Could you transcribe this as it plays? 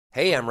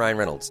Hey, I'm Ryan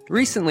Reynolds.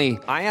 Recently,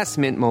 I asked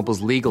Mint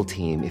Mobile's legal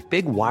team if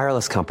big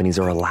wireless companies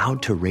are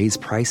allowed to raise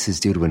prices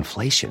due to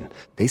inflation.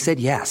 They said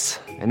yes.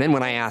 And then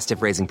when I asked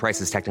if raising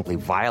prices technically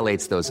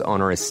violates those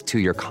onerous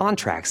two-year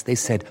contracts, they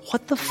said,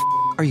 "What the f***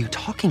 are you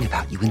talking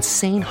about, you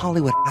insane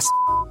Hollywood ass?"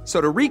 So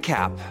to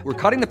recap, we're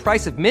cutting the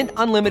price of Mint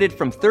Unlimited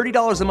from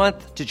 $30 a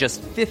month to just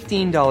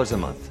 $15 a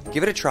month.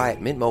 Give it a try at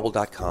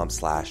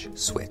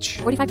mintmobile.com/switch.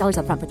 $45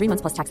 up front for 3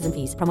 months plus taxes and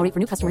fees. Promo rate for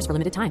new customers for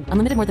limited time.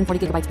 Unlimited more than 40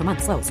 gigabytes per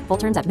month. Slows full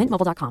terms at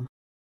mintmobile.com.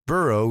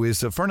 Burrow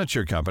is a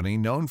furniture company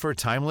known for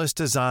timeless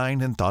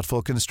design and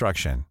thoughtful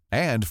construction,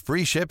 and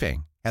free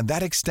shipping, and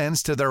that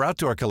extends to their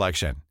outdoor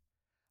collection.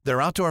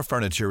 Their outdoor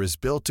furniture is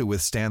built to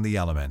withstand the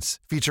elements,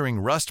 featuring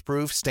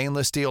rust-proof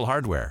stainless steel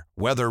hardware,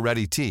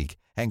 weather-ready teak,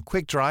 and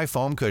quick-dry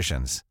foam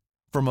cushions.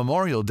 For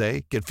Memorial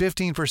Day, get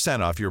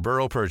 15% off your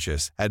Burrow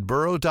purchase at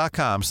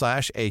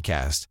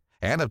burrow.com/acast,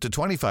 and up to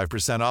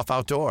 25% off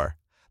outdoor.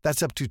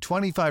 That's up to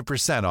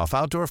 25% off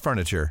outdoor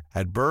furniture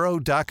at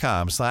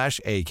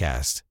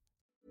burrow.com/acast.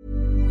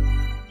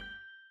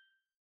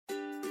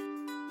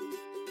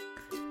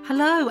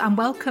 Hello and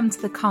welcome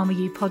to the Calmer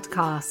You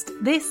podcast.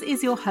 This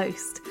is your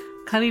host,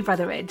 Chloe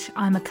Brotheridge.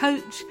 I'm a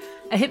coach,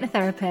 a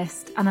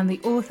hypnotherapist, and I'm the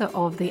author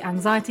of The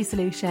Anxiety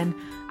Solution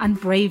and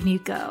Brave New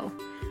Girl.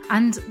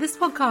 And this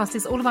podcast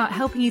is all about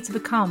helping you to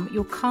become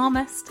your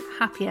calmest,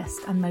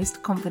 happiest, and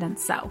most confident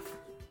self.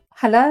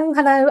 Hello,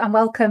 and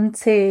welcome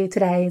to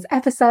today's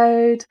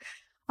episode.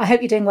 I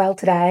hope you're doing well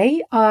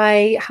today.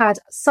 I had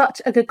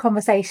such a good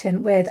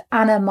conversation with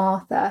Anna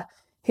Mathur,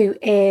 who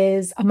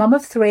is a mum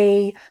of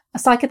 3, a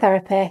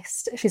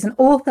psychotherapist. She's an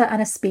author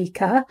and a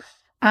speaker.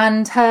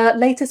 And her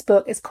latest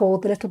book is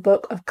called The Little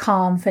Book of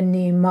Calm for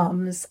New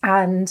Mums.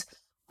 And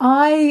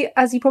I,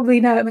 as you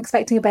probably know, I'm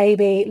expecting a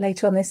baby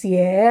later on this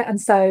year.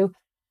 And so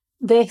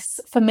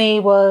this for me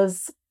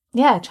was,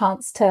 a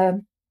chance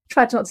to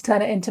try not to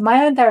turn it into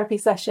my own therapy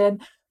session,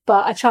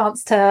 but a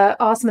chance to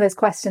ask some of those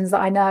questions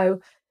that I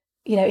know,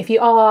 if you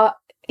are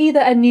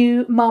either a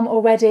new mum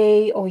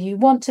already, or you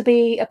want to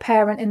be a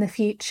parent in the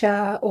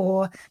future,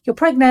 or you're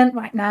pregnant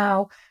right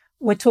now,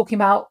 we're talking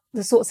about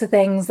the sorts of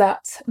things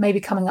that may be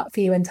coming up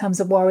for you in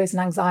terms of worries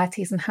and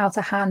anxieties and how to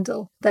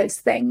handle those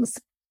things.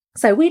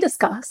 So we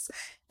discuss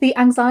the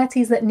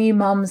anxieties that new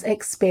mums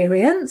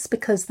experience,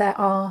 because there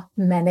are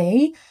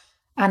many.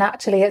 And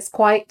actually, it's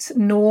quite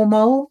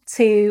normal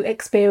to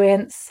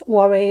experience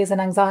worries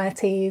and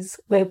anxieties.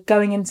 We're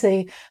going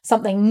into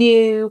something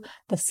new,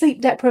 the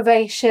sleep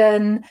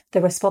deprivation,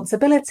 the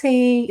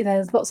responsibility,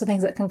 there's lots of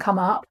things that can come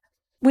up.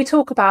 We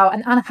talk about,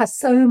 and Anna has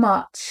so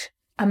much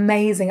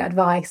amazing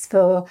advice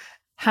for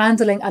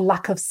handling a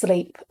lack of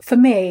sleep. For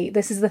me,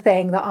 this is the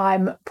thing that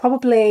I'm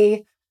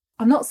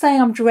not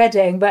saying I'm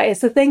dreading, but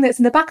it's the thing that's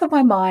in the back of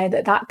my mind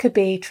that could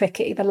be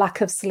tricky, the lack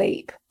of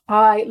sleep.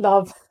 I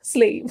love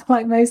sleep,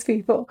 like most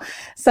people.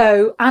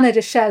 So Anna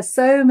just shares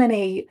so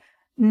many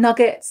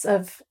nuggets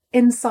of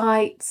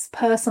insights,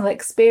 personal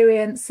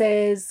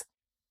experiences,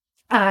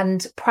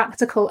 and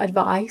practical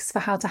advice for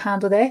how to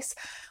handle this.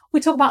 We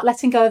talk about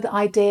letting go of the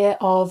idea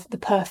of the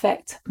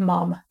perfect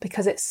mum,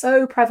 because it's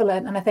so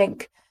prevalent. And I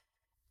think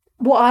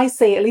what I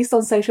see, at least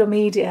on social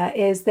media,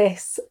 is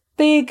this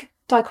big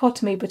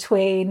dichotomy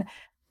between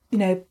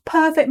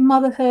perfect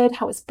motherhood,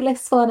 how it's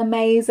blissful and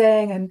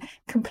amazing and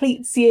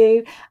completes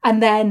you.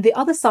 And then the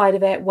other side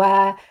of it,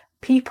 where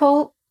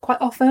people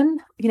quite often,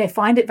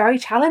 find it very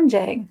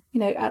challenging,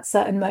 at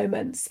certain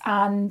moments,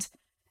 and,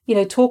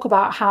 talk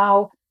about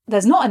how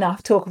there's not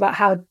enough talk about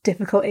how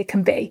difficult it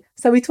can be.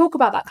 So we talk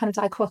about that kind of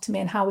dichotomy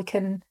and how we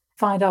can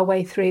find our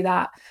way through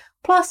that.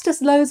 Plus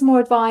just loads more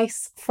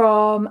advice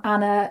from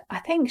Anna. I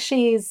think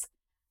she's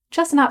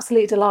just an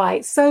absolute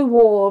delight, so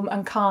warm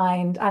and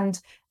kind,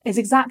 and is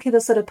exactly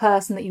the sort of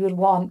person that you would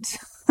want,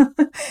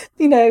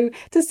 to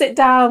sit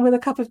down with a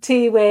cup of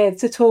tea with,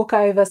 to talk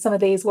over some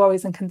of these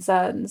worries and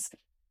concerns.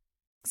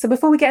 So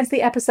before we get into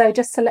the episode,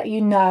 just to let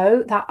you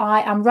know that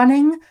I am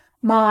running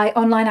my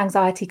online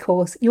anxiety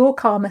course, Your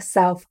Calmest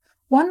Self,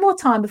 one more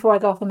time before I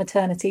go off on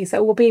maternity. So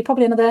it will be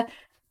probably another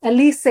at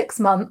least 6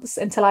 months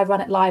until I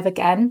run it live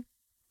again.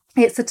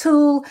 It's a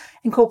tool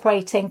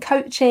incorporating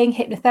coaching,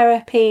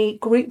 hypnotherapy,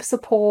 group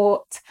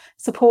support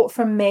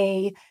from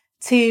me,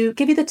 to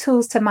give you the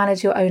tools to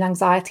manage your own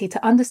anxiety,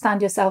 to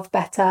understand yourself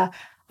better,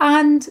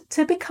 and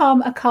to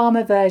become a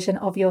calmer version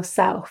of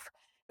yourself.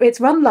 It's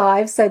run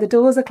live, so the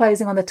doors are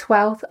closing on the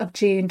 12th of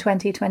June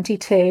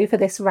 2022 for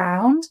this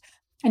round.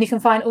 And you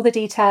can find all the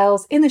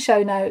details in the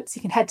show notes.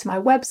 You can head to my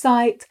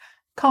website,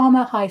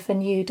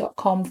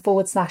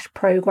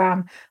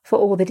 calmer-you.com/program for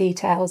all the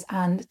details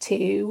and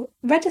to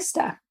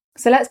register.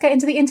 So let's get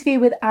into the interview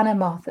with Anna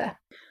Mathur.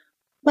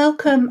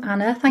 Welcome,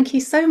 Anna. Thank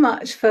you so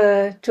much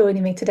for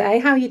joining me today.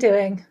 How are you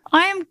doing?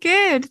 I am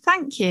good,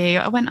 thank you.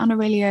 I went on a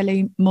really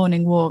early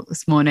morning walk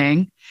this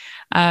morning,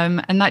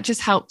 and that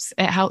just helps.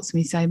 It helps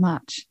me so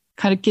much.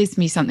 Kind of gives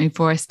me something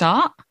before I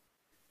start.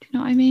 Do you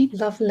know what I mean?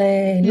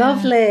 Lovely,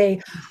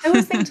 lovely. I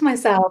always think to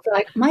myself,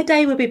 like, my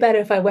day would be better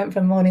if I went for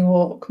a morning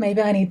walk.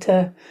 Maybe I need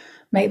to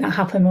make that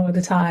happen more of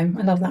the time.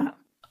 I love that.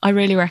 I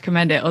really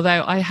recommend it.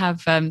 Although I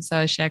have, so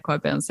I share quite a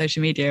bit on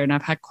social media, and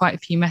I've had quite a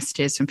few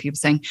messages from people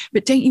saying,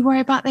 but don't you worry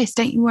about this?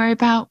 Don't you worry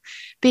about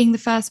being the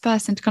first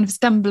person to kind of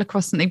stumble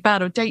across something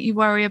bad? Or don't you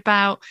worry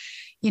about,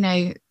 you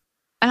know,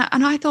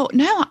 and I thought,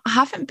 no, I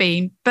haven't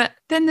been. But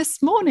then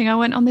this morning I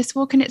went on this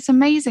walk, and it's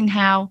amazing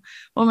how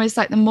almost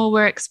like the more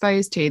we're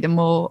exposed to, the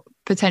more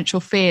potential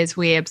fears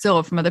we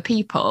absorb from other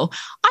people.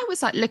 I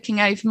was like looking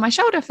over my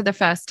shoulder for the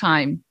first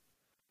time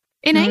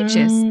in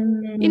ages,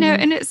 you know,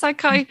 and it's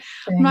like I'm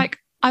like,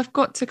 I've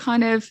got to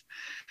kind of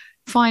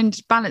find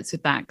balance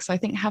with that, because I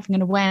think having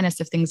an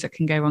awareness of things that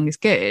can go wrong is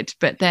good,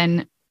 but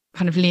then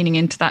kind of leaning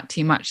into that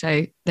too much,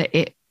 so that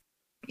it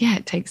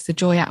takes the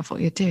joy out of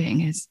what you're doing.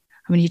 Is,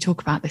 I mean, you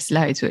talk about this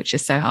loads, which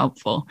is so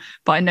helpful,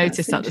 but I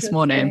noticed that this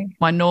morning,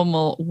 my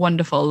normal,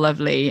 wonderful,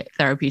 lovely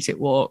therapeutic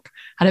walk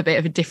had a bit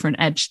of a different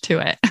edge to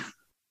it.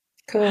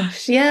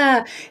 Gosh,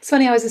 yeah. It's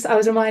funny, I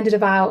was reminded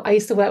about, I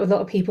used to work with a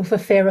lot of people for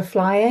fear of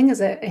flying as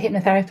a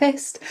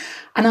hypnotherapist.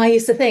 And I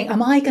used to think,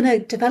 am I going to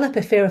develop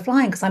a fear of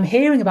flying? Because I'm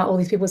hearing about all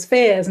these people's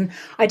fears. And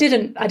I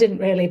didn't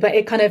really, but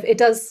it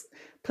does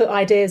put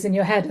ideas in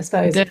your head, I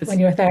suppose, when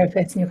you're a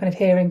therapist and you're kind of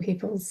hearing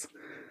people's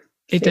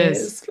fears. It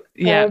does.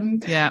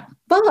 Yeah.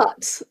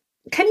 But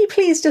can you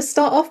please just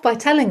start off by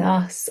telling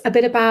us a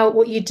bit about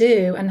what you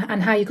do and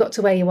how you got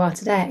to where you are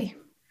today?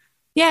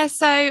 Yeah,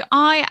 so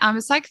I am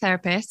a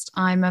psychotherapist.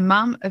 I'm a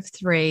mum of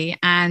 3,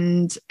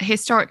 and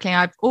historically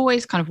I've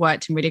always kind of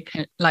worked in really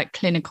like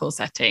clinical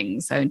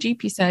settings, so in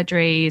GP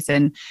surgeries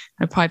and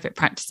private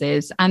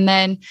practices. And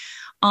then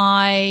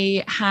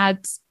I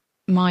had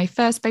my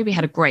first baby,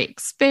 had a great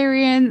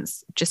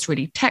experience, just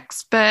really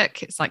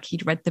textbook. It's like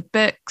he'd read the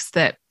books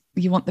that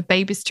you want the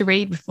babies to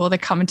read before they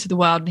come into the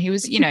world. And he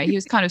was, he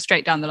was kind of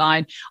straight down the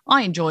line.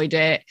 I enjoyed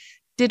it.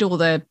 Did all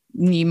the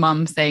new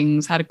mum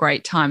things, had a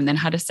great time, and then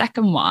had a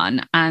second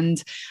one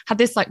and had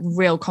this like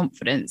real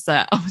confidence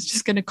that I was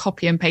just going to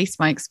copy and paste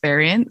my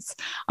experience.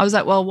 I was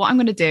like, well, what I'm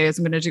going to do is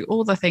I'm going to do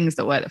all the things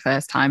that worked the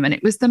first time. And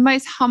it was the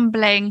most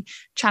humbling,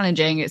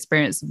 challenging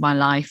experience of my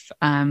life.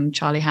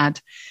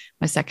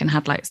 My second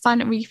had like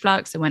silent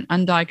reflux. It went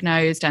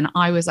undiagnosed, and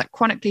I was like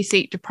chronically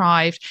sleep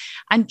deprived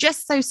and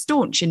just so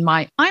staunch in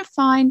my, I'm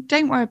fine,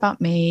 don't worry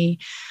about me.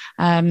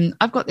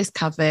 I've got this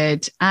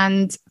covered.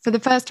 And for the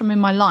first time in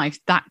my life,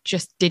 that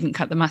just didn't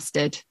cut the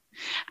mustard.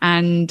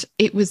 And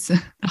it was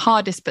the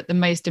hardest, but the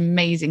most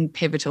amazing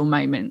pivotal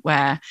moment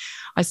where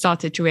I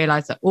started to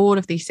realize that all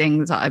of these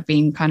things that I've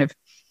been kind of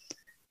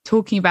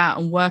talking about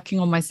and working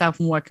on myself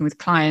and working with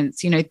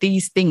clients,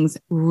 these things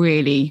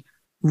really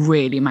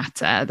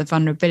matter. The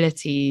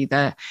vulnerability,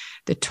 the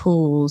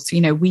tools,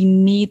 we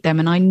need them.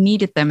 And I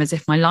needed them as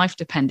if my life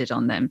depended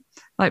on them.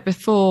 Like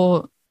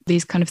before,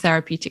 these kind of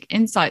therapeutic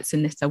insights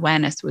and this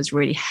awareness was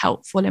really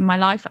helpful in my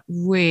life,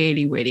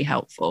 really, really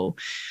helpful.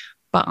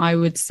 But I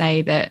would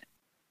say that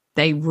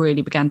they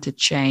really began to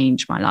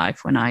change my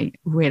life when I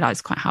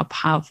realized quite how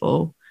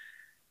powerful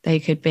they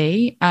could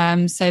be.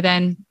 So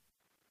then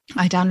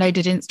I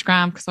downloaded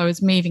Instagram because I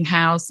was moving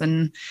house,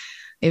 and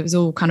it was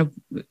all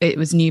it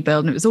was new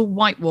build, and it was all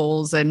white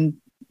walls and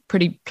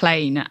pretty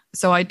plain.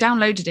 So I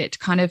downloaded it to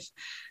kind of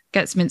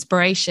get some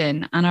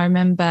inspiration. And I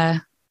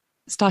remember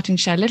starting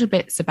to share little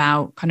bits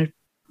about kind of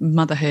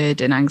motherhood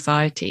and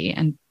anxiety,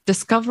 and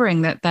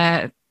discovering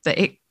that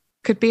it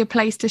could be a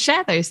place to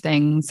share those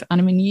things.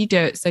 And I mean, you do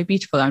it so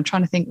beautiful. I'm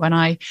trying to think when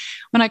I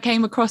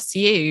came across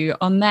you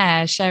on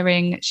there,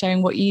 sharing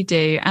what you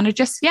do. And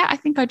I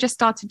think I just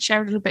started to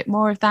share a little bit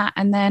more of that,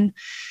 and then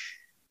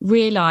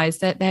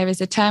realized that there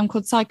is a term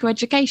called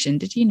psychoeducation.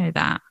 Did you know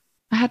that?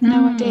 I had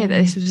no idea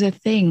that this was a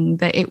thing,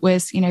 that it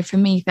was, for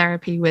me,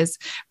 therapy was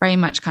very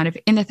much kind of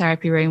in a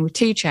therapy room with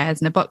 2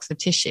 chairs and a box of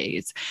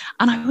tissues.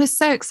 And I was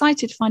so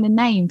excited to find a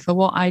name for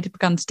what I'd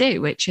begun to do,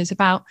 which is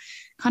about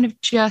kind of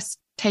just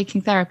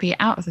taking therapy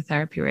out of the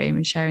therapy room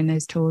and sharing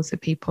those tools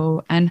with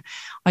people. And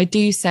I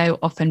do so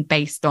often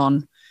based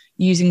on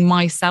using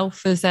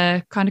myself as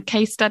a kind of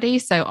case study.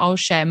 So I'll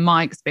share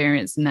my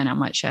experience, and then I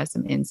might share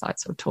some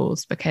insights or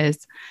tools,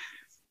 because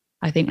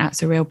I think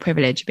that's a real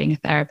privilege of being a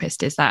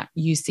therapist, is that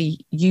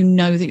you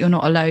know that you're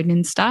not alone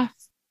in stuff.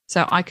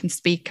 So I can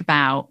speak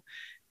about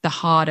the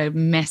harder,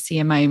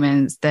 messier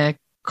moments, the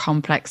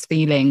complex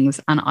feelings,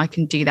 and I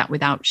can do that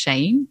without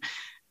shame,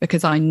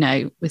 because I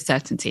know with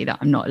certainty that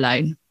I'm not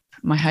alone.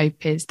 My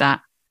hope is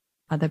that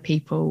other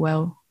people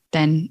will,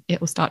 then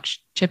it will start to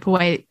chip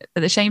away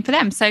at the shame for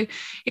them. So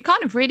it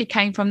kind of really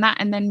came from that,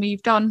 and then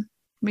moved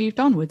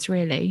onwards,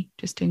 really,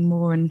 just doing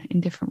more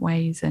in different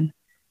ways. And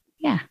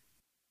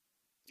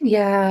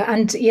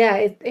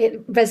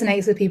it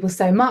resonates with people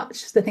so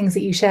much, the things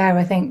that you share,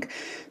 I think,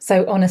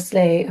 so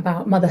honestly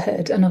about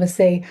motherhood. And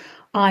obviously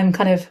I'm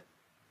kind of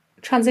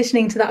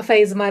transitioning to that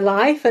phase of my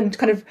life and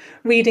kind of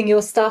reading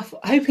your stuff,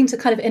 hoping to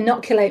kind of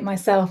inoculate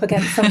myself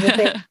against some of the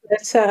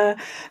things that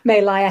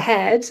may lie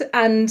ahead.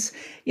 And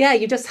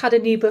you just had a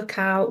new book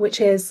out, which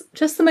is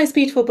just the most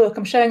beautiful book.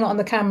 I'm showing it on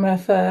the camera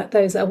for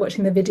those that are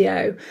watching the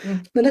video.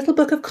 The Little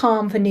Book of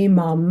Calm for New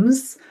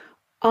Mums.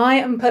 I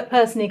am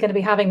personally going to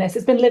be having this.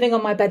 It's been living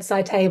on my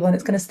bedside table and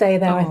it's going to stay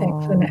there, I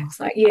think, for the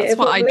next year. That's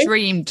what I probably.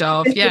 dreamed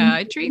of. Yeah,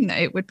 I dreamed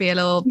that it would be a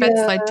little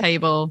bedside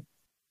table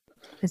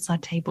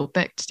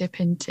book to dip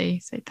into.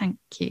 So thank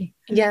you.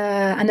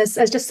 Yeah, and there's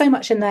just so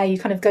much in there. You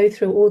kind of go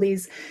through all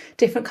these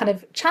different kind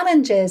of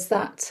challenges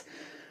that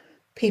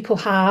people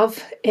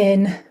have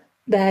in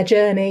their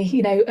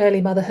journey,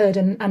 early motherhood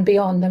and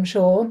beyond, I'm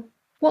sure.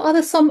 What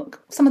are some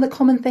of the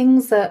common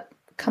things that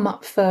come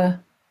up for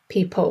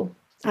people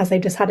as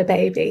they've just had a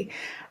baby,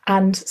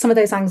 and some of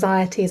those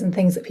anxieties and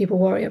things that people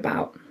worry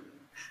about?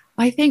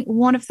 I think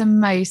one of the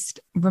most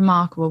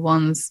remarkable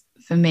ones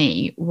for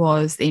me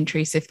was the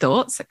intrusive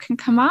thoughts that can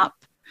come up.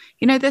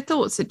 The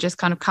thoughts that just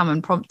kind of come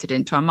unprompted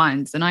into our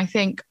minds. And I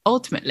think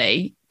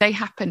ultimately they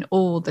happen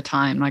all the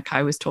time. Like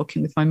I was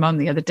talking with my mum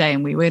the other day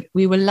and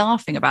we were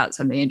laughing about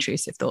some of the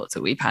intrusive thoughts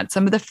that we've had.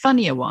 Some of the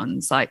funnier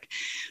ones, like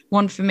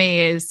one for me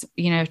is,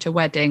 at a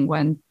wedding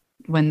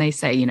when they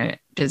say,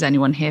 does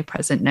anyone here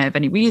present know of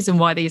any reason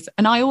why these?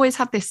 And I always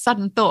have this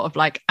sudden thought of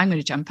like, I'm going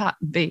to jump up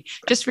and be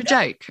just for a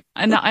joke.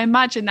 And I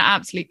imagine the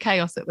absolute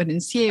chaos that would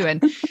ensue.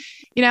 And,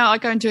 I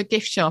go into a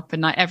gift shop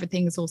and like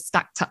everything's all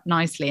stacked up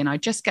nicely. And I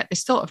just get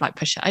this thought of like,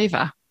 push it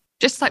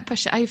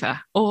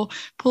over, or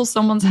pull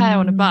someone's hair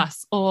on a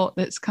bus, or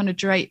that's kind of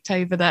draped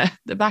over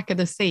the back of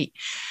the seat.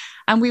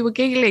 And we were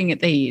giggling at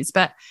these,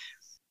 but,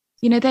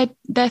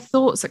 they're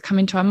thoughts that come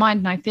into our mind.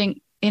 And I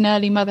think in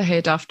early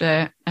motherhood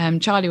after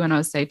Charlie, when I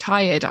was so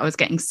tired, I was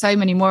getting so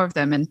many more of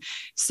them. And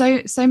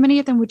so many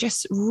of them were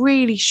just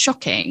really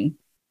shocking.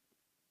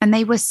 And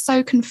they were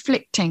so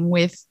conflicting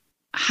with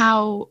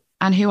how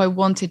and who I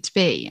wanted to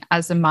be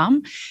as a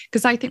mum.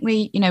 Because I think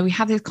we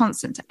have this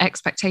constant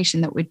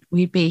expectation that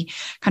we'd be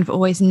kind of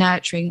always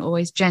nurturing,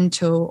 always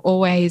gentle,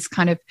 always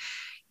kind of,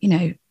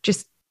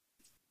 just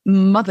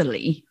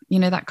motherly,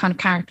 that kind of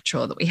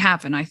caricature that we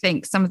have. And I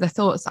think some of the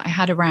thoughts that I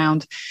had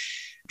around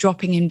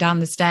dropping him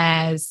down the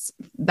stairs,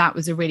 that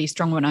was a really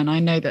strong one. And I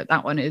know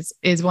that one is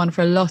one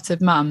for a lot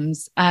of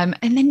mums. And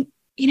then,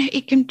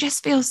 it can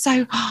just feel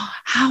so,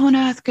 how on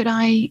earth could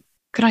I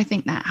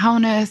think that? How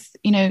on earth,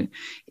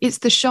 it's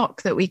the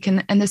shock that we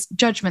can, and this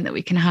judgment that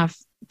we can have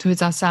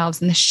towards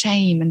ourselves, and the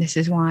shame. And this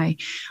is why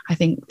I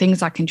think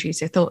things like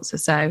intrusive thoughts are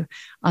so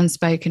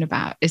unspoken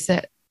about, is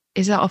that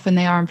often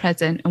they are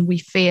unpleasant, and we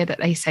fear that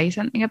they say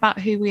something about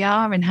who we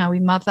are and how we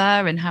mother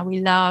and how we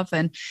love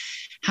and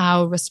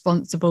how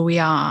responsible we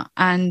are.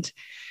 And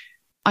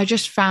I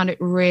just found it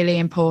really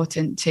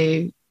important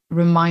to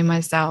remind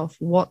myself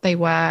what they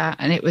were.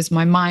 And it was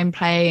my mind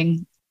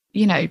playing,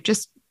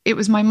 it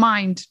was my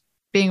mind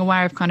being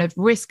aware of kind of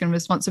risk and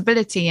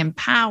responsibility and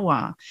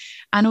power,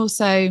 and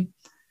also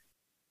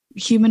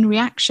human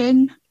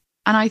reaction.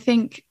 And I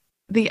think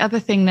the other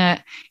thing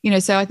that,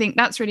 so I think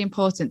that's really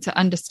important to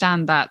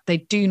understand, that they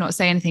do not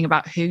say anything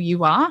about who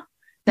you are.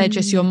 They're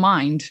just your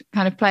mind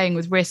kind of playing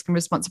with risk and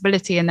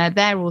responsibility. And they're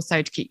there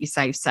also to keep you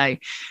safe. So,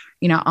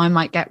 I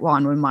might get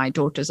one when my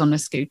daughter's on a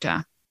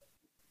scooter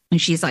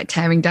and she's like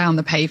tearing down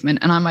the pavement,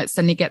 and I might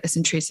suddenly get this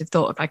intrusive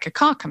thought of like a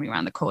car coming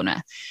around the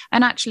corner.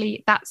 And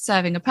actually that's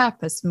serving a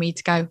purpose for me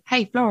to go,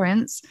 hey,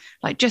 Florence,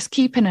 like just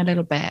keep in a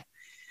little bit.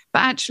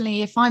 But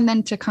actually, if I'm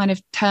then to kind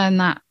of turn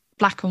that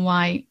black and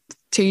white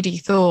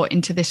 2D thought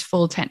into this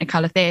full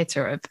Technicolor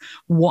theatre of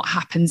what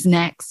happens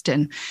next,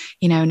 and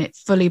and it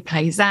fully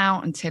plays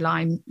out until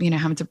I'm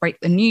having to break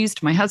the news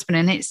to my husband,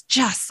 and it's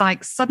just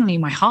like suddenly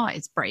my heart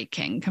is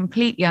breaking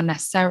completely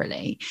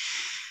unnecessarily.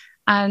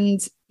 And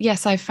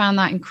yes, I found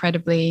that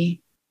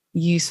incredibly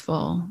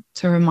useful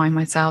to remind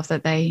myself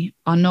that they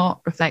are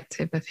not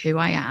reflective of who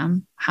I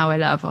am, how I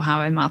love, or how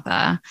I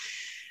mother,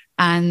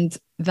 and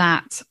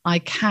that I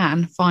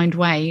can find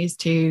ways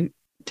to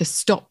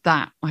stop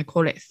that. I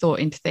call it thought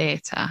into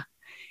theatre.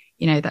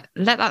 That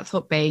let that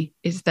thought be,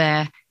 is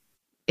there,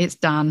 it's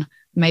done.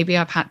 Maybe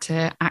I've had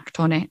to act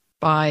on it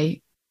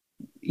by,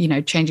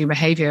 changing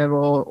behavior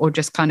or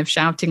just kind of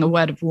shouting a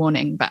word of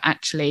warning, but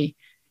actually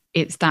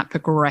it's that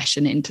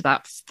progression into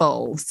that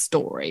full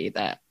story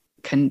that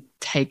can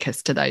take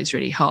us to those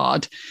really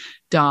hard,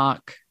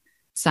 dark,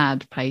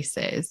 sad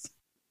places.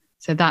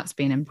 So that's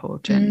been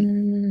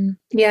important.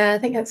 Yeah, I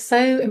think it's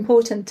so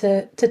important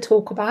to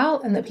talk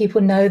about, and that people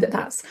know that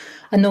that's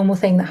a normal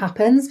thing that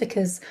happens.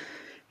 Because,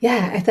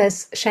 yeah, if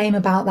there's shame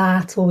about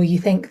that, or you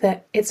think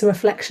that it's a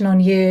reflection on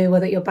you, or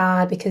that you're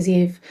bad because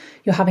you're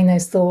having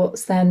those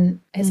thoughts,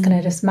 then it's going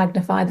to just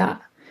magnify that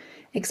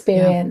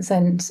experience. Yeah.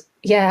 And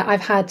yeah,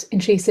 I've had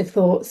intrusive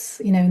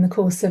thoughts, in the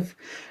course of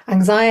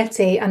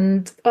anxiety,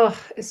 and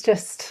it's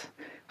just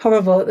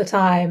horrible at the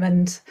time.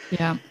 And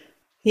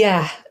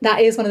yeah,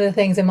 that is one of the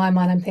things in my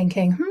mind. I'm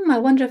thinking, I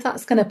wonder if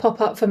that's going to pop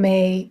up for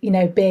me,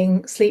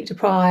 being sleep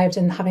deprived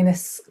and having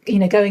this,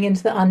 going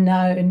into the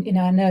unknown.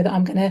 I know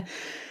that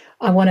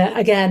I want to,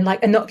 again,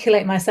 like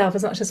inoculate myself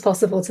as much as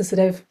possible to sort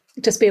of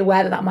just be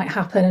aware that might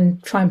happen,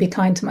 and try and be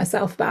kind to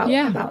myself about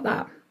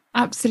that.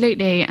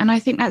 Absolutely. And I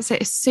think that's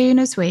it. As soon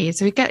as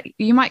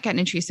you might get an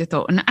intrusive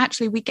thought, and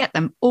actually we get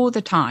them all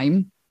the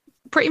time,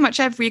 pretty much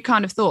every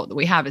kind of thought that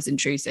we have is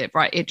intrusive,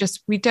 right?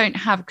 We don't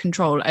have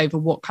control over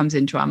what comes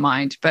into our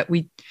mind, but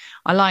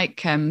I like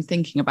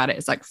thinking about it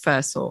as like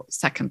first thought,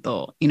 second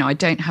thought. I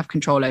don't have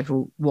control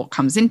over what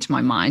comes into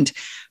my mind,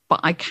 but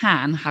I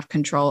can have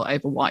control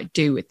over what I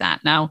do with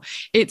that. Now,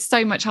 it's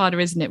so much harder,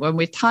 isn't it, when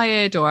we're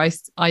tired, or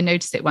I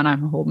notice it when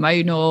I'm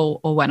hormonal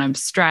or when I'm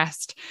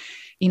stressed.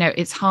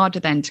 It's harder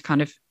then to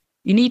kind of,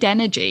 you need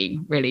energy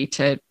really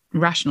to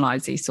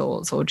rationalize these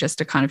thoughts, or just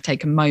to kind of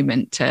take a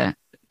moment to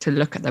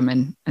look at them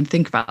and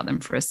think about them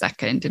for a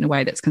second in a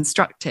way that's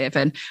constructive.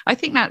 And I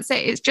think that's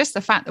it. It's just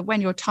the fact that when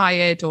you're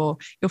tired or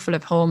you're full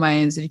of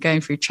hormones and you're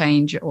going through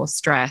change or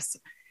stress,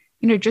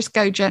 just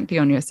go gently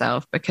on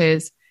yourself,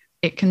 because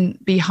it can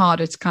be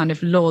harder to kind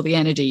of lure the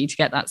energy to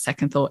get that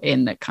second thought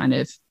in that kind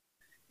of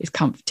is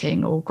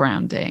comforting or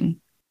grounding.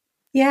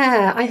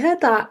 Yeah, I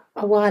heard that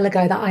a while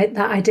ago, that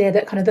idea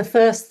that kind of the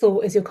first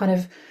thought is your kind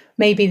of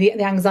maybe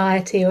the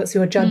anxiety, or it's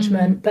your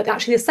judgment, but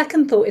actually the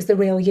second thought is the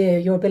real you,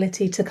 your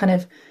ability to kind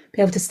of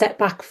be able to step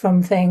back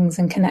from things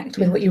and connect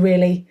with what you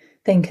really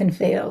think and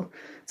feel.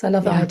 So I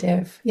love the idea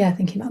of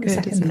thinking about the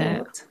second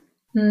thought.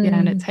 Yeah,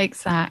 and it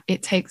takes that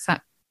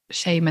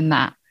shame and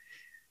that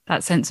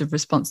sense of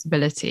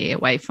responsibility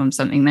away from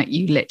something that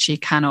you literally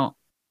cannot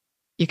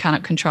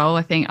control.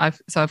 I think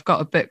I've got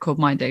a book called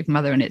Mind Over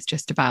Mother, and it's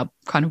just about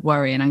kind of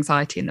worry and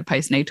anxiety in the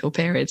postnatal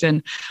period.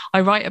 And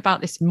I write about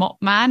this mop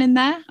man in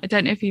there. I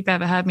don't know if you've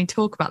ever heard me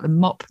talk about the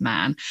mop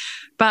man,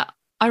 but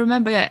I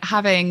remember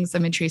having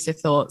some intrusive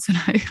thoughts, and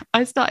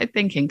I started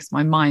thinking, because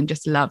my mind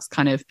just loves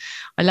I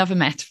love a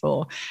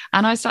metaphor.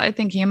 And I started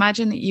thinking,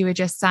 imagine that you were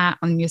just sat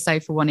on your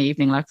sofa one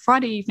evening, like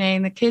Friday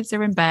evening, the kids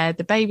are in bed,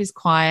 the baby's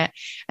quiet,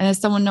 and then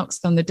someone knocks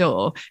on the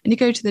door, and you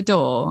go to the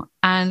door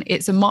and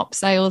it's a mop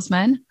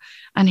salesman.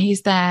 And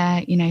he's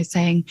there,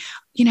 saying,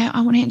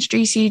 I want to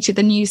introduce you to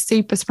the new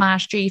Super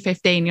Splash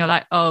G15. You're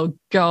like, oh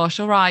gosh,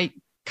 all right,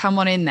 come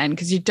on in then,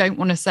 because you don't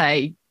want to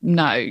say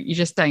no. You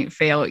just don't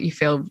feel, you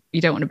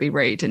don't want to be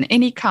rude. And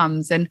in he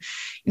comes, and,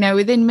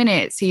 within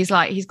minutes, he's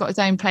got his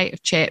own plate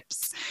of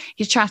chips.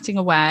 He's chatting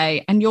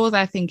away, and you're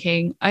there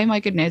thinking, oh my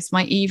goodness,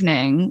 my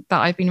evening that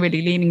I've been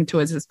really leaning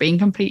towards has been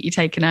completely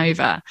taken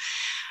over.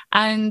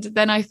 And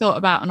then I thought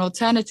about an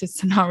alternative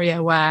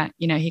scenario where,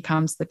 he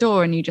comes to the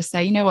door and you just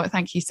say, you know what,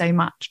 thank you so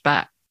much,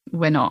 but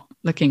we're not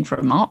looking for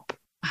a mop.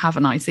 Have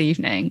a nice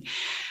evening.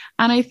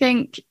 And I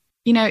think,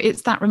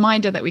 it's that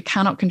reminder that we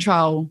cannot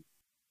control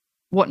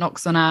what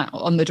knocks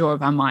on the door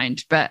of our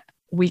mind, but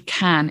we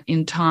can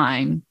in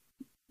time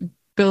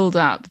build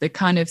up the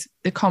kind of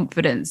the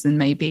confidence and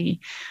maybe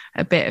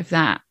a bit of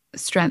that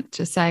strength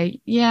to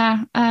say,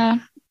 no,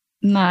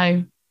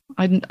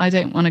 I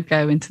don't want to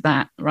go into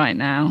that right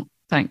now.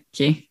 Thank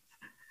you.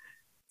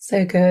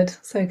 So good.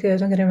 I'm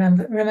going to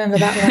remember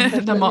that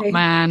one. The mop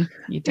man.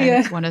 You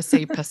don't want a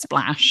super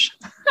splash.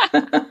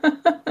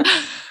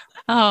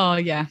 Oh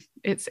yeah,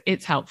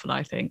 it's helpful.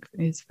 I think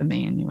it is for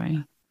me anyway.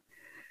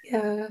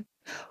 Yeah.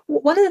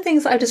 One of the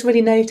things that I just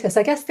really noticed,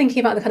 I guess, thinking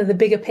about the kind of the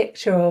bigger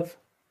picture of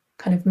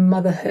kind of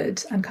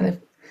motherhood, and kind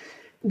of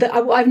that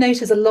I've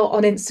noticed a lot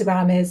on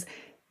Instagram, is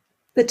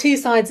the two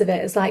sides of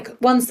it. Is like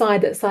one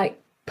side that's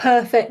like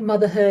perfect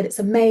motherhood, it's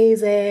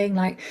amazing,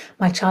 like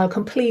my child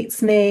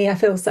completes me, I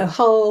feel so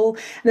whole.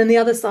 And then the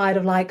other side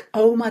of like,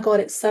 oh my God,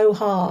 it's so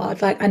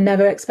hard, like I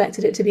never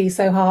expected it to be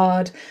so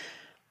hard.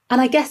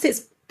 And I guess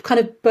it's kind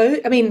of both.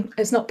 I mean,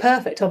 it's not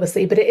perfect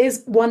obviously, but it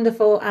is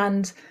wonderful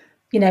and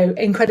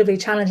incredibly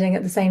challenging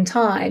at the same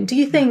time. Do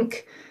you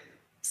think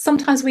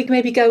sometimes we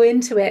maybe go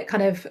into it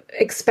kind of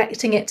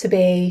expecting it to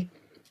be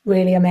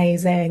really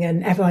amazing,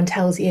 and everyone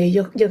tells you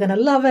you're going to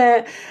love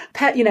it?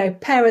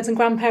 Parents and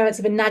grandparents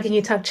have been nagging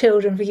you to have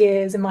children for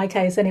years, in my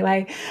case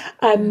anyway,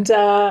 and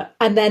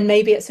then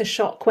maybe it's a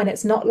shock when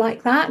it's not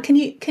like that. Can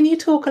you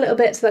talk a little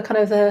bit to the kind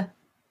of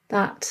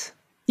that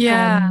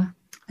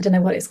I don't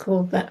know what it's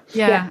called, but those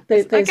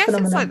I guess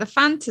phenomena. It's like the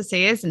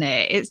fantasy, isn't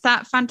it? It's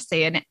that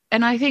fantasy,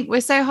 and I think we're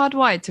so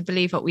hardwired to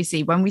believe what we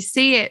see when we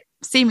see it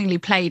seemingly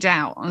played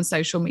out on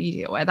social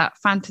media, where that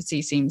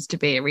fantasy seems to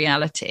be a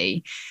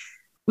reality.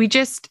 We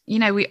just,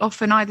 we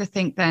often either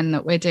think then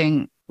that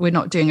we're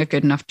not doing a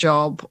good enough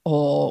job,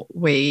 or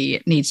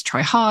we need to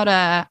try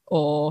harder,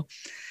 or,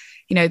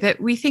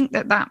 that we think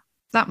that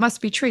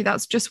must be true.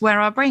 That's just where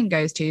our brain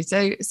goes to.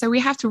 So we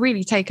have to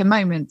really take a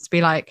moment to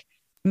be like,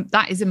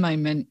 that is a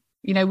moment.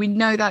 We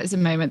know that is a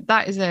moment.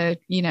 That is a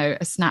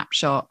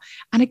snapshot.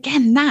 And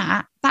again,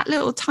 that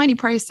little tiny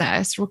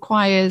process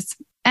requires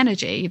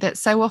energy that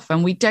so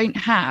often we don't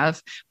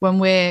have when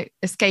we're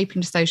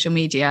escaping to social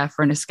media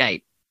for an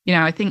escape.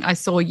 I think I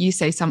saw you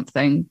say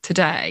something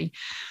today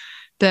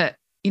that,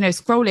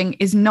 scrolling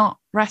is not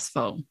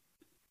restful.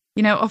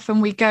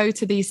 Often we go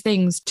to these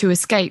things to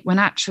escape when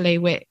actually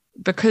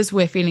because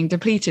we're feeling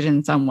depleted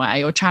in some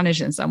way or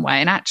challenged in some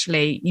way. And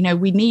actually,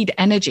 we need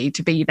energy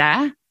to be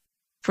there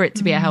for it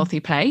to be a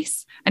healthy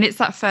place. And it's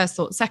that first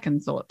thought,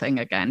 second thought thing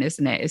again,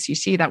 isn't it? As you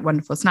see that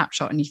wonderful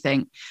snapshot and you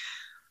think,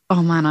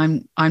 oh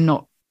man, I'm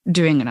not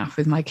doing enough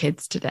with my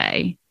kids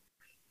today.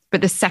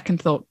 But the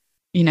second thought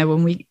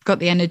when we got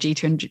the energy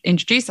to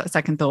introduce that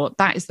second thought,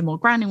 that is the more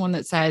grounding one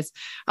that says,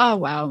 oh,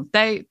 well,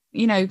 they,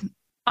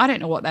 I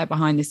don't know what their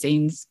behind the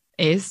scenes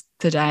is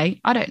today.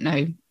 I don't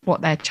know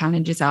what their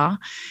challenges are.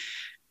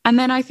 And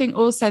then I think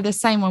also the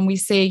same when we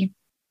see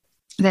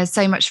there's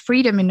so much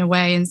freedom in a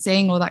way and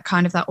seeing all that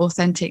kind of that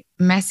authentic,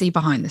 messy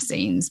behind the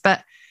scenes,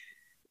 but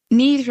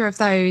neither of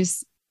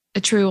those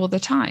are true all the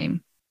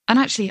time. And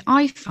actually,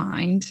 I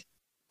find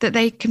that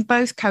they can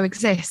both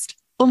coexist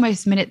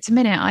almost minute to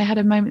minute. I had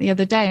a moment the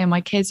other day and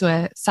my kids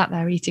were sat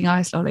there eating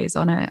ice lollies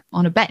on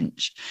a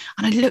bench,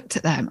 and I looked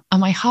at them and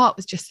my heart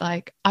was just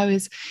like, I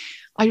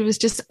was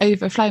just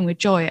overflowing with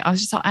joy. I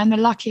was just like, I'm the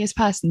luckiest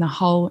person in the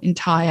whole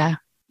entire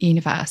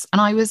universe.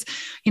 And I was,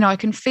 I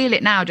can feel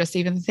it now just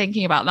even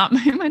thinking about that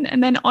moment.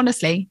 And then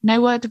honestly,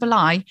 no word of a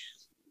lie,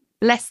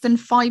 less than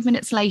 5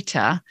 minutes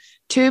later,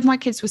 2 of my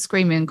kids were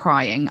screaming and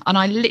crying. And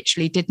I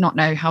literally did not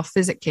know how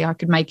physically I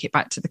could make it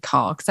back to the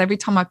car, because every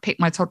time I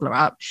picked my toddler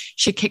up,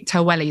 she kicked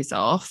her wellies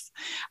off.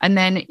 And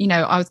then,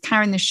 I was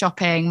carrying the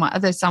shopping. My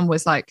other son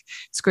was like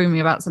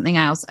screaming about something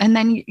else. And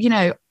then,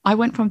 I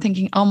went from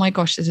thinking, oh my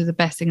gosh, this is the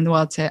best thing in the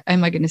world, to, oh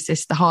my goodness,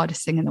 this is the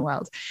hardest thing in the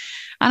world.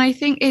 And I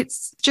think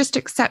it's just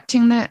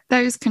accepting that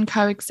those can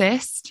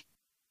coexist.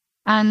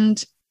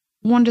 And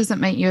one doesn't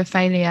make you a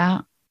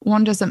failure.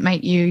 One doesn't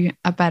make you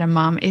a better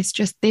mum. It's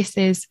just, this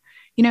is,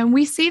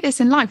 we see this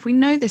in life. We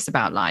know this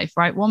about life,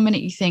 right? One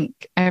minute you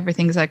think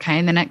everything's okay,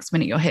 and the next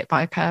minute you're hit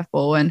by a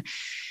curveball and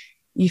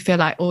you feel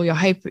like all your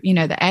hope,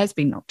 the air's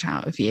been knocked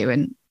out of you.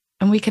 And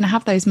we can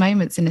have those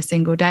moments in a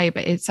single day,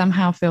 but it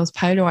somehow feels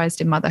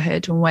polarized in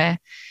motherhood. And where,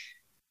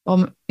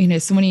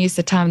 someone used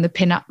the term the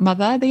pin-up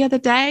mother the other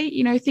day,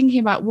 thinking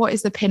about what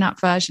is the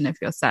pin-up version of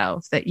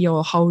yourself that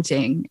you're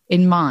holding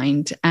in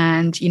mind.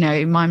 And,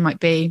 mine might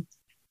be,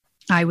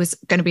 I was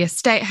going to be a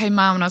stay-at-home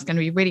mom and I was going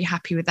to be really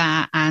happy with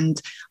that. And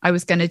I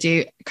was going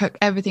to cook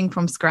everything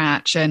from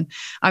scratch. And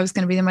I was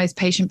going to be the most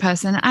patient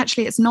person. And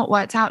actually, it's not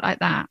worked out like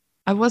that.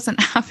 I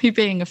wasn't happy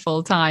being a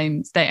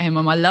full-time stay-at-home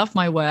mom. I love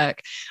my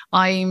work.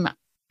 I'm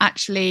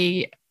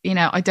actually,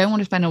 I don't want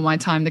to spend all my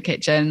time in the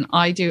kitchen.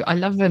 I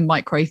love a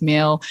microwave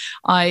meal.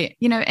 And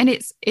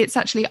it's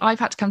actually, I've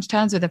had to come to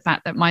terms with the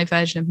fact that my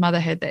version of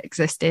motherhood that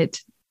existed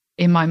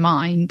in my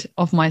mind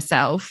of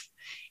myself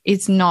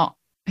is not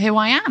who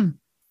I am.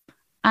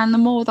 And the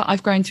more that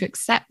I've grown to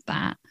accept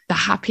that, the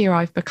happier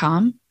I've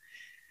become.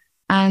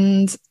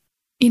 And,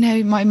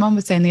 my mum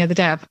was saying the other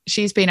day,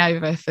 she's been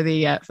over for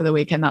the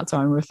weekend. That's why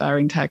I'm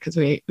referring to her, because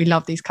we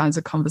love these kinds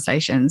of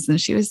conversations.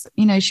 And she was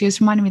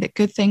reminding me that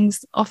good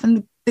things,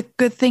 often the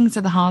good things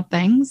are the hard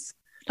things.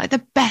 Like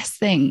the best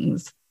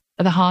things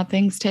are the hard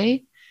things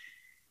too.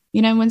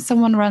 When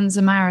someone runs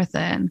a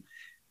marathon,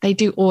 they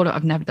do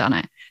I've never done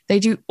it. They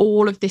do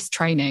all of this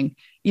training.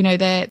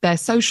 Their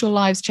social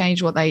lives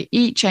change, what they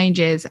eat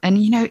changes. And,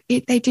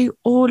 they do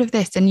all of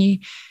this. And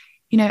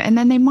and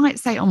then they might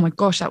say, oh my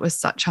gosh, that was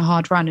such a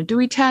hard run. And do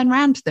we turn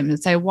around to them and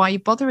say, why are you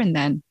bothering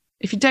then?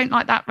 If you don't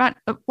like that run,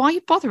 why are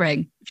you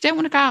bothering? If you don't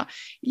want to go out,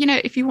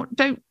 if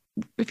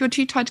you're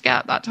too tired to get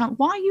out at that time,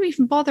 why are you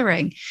even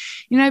bothering?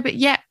 But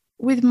yet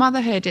with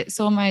motherhood, it's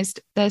almost,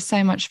 there's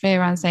so much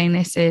fear around saying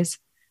this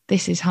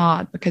is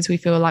hard, because we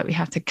feel like we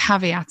have to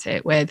caveat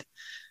it with,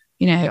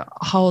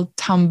 whole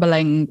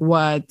tumbling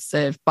words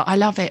of, but I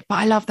love it, but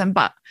I love them,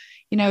 but,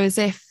 as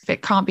if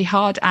it can't be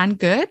hard and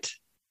good.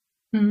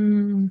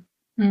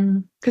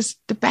 Because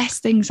the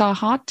best things are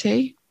hard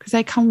too, because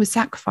they come with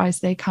sacrifice,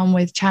 they come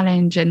with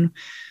challenge, and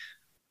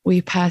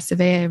we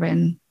persevere,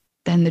 and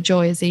then the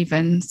joy is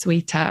even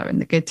sweeter and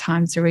the good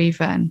times are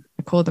even,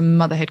 I call them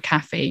motherhood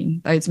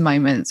caffeine, those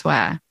moments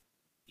where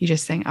you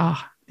just think,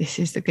 oh, this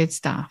is the good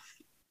stuff.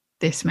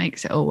 This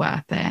makes it all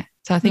worth it.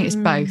 So I think it's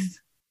both.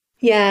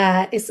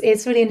 Yeah,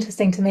 it's really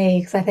interesting to me,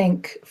 because I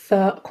think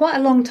for quite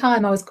a long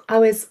time I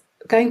was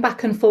going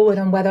back and forward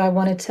on whether I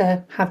wanted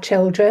to have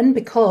children,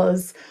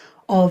 because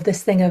of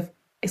this thing of,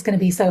 it's going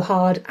to be so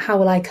hard, how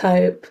will I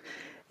cope?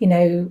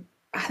 I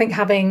think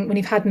when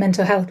you've had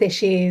mental health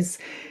issues,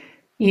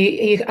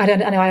 I don't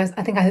know, I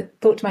think I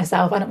thought to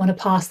myself, I don't want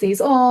to pass these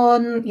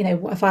on,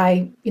 what if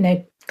I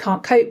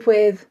can't cope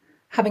with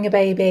having a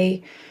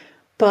baby?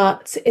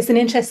 But it's an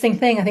interesting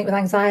thing, I think, with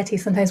anxiety.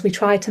 Sometimes we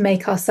try to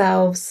make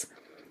ourselves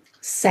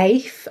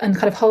safe and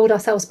kind of hold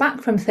ourselves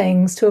back from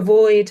things to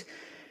avoid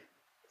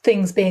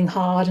things being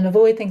hard and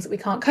avoid things that we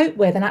can't cope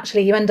with. And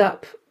actually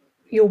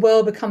your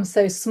world becomes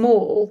so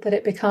small that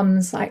it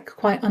becomes like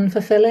quite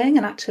unfulfilling.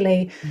 And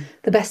actually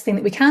the best thing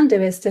that we can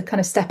do is to kind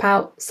of step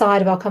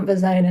outside of our comfort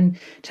zone and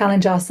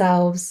challenge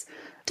ourselves,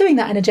 doing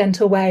that in a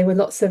gentle way with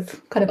lots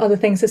of kind of other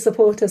things to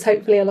support us,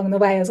 hopefully along the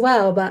way as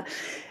well. But,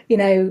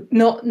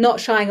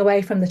 not shying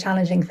away from the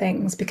challenging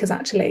things, because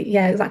actually,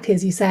 yeah, exactly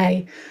as you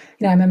say,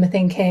 I remember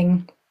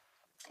thinking,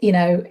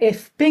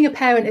 if being a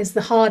parent is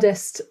the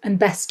hardest and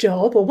best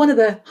job, or one of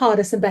the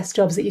hardest and best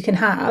jobs that you can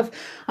have,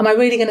 am I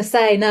really going to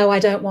say, no, I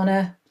don't want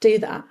to do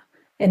that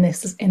in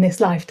this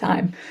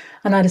lifetime?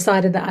 And I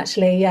decided that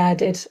actually, yeah, I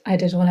did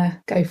want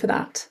to go for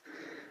that.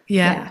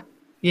 Yeah.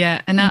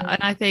 And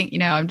I think,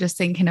 I'm just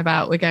thinking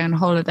about, we're going on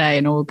holiday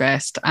in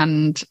August,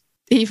 and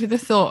even the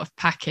thought of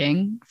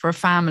packing for a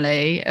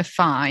family of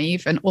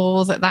 5 and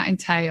all that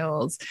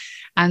entails,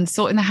 and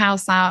sorting the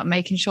house out,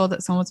 making sure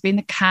that someone's been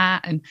the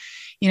cat, and,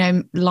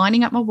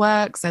 lining up my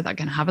work so that I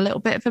can have a little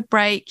bit of a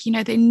break,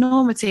 the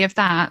enormity of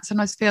that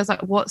sometimes feels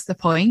like, what's the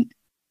point?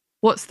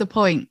 What's the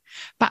point?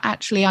 But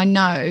actually, I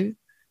know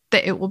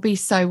that it will be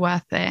so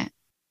worth it.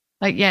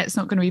 Like, yeah, it's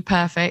not going to be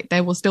perfect.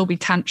 There will still be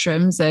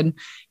tantrums and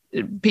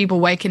people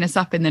waking us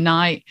up in the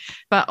night,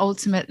 but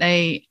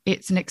ultimately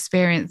it's an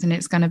experience, and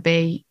it's going to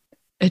be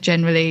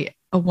generally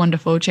a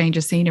wonderful change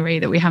of scenery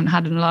that we haven't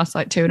had in the last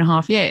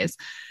 2.5 years.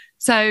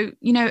 So,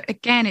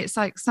 again, it's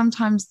like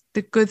sometimes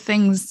the good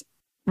things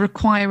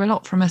require a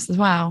lot from us as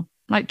well.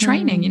 Like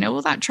training,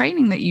 all that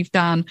training that you've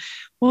done,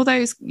 all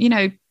those,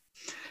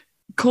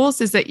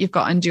 courses that you've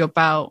got under your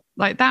belt,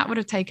 like that would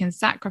have taken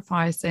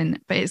sacrifice,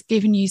 but it's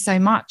given you so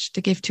much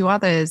to give to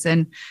others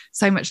and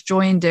so much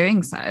joy in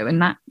doing so.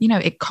 And that,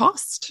 it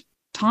cost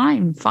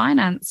time,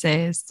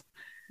 finances,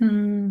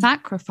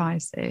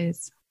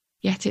 sacrifices,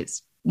 yet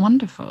it's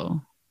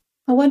wonderful.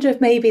 I wonder if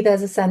maybe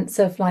there's a sense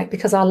of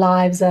because our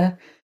lives are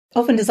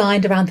often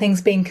designed around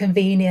things being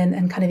convenient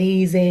and kind of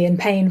easy and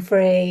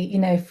pain-free,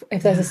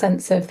 if there's a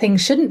sense of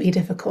things shouldn't be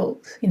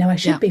difficult, I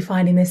should be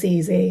finding this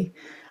easy.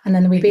 And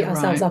then we beat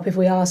ourselves up if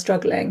we are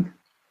struggling.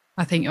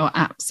 I think you're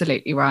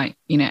absolutely right.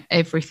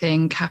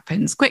 Everything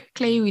happens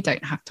quickly. We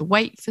don't have to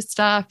wait for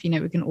stuff.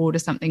 We can order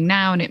something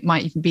now and it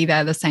might even be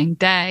there the same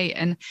day.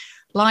 And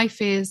life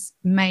is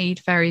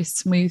made very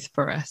smooth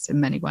for us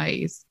in many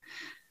ways.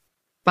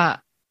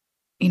 But,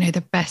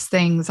 the best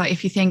things, like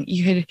if you think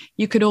you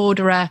could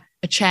order a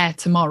chair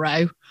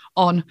tomorrow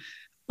on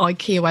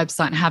IKEA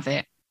website and have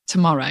it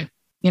tomorrow,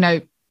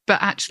 but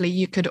actually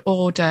you could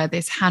order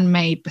this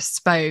handmade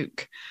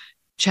bespoke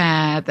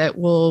chair that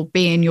will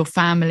be in your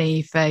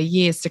family for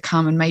years to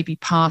come and maybe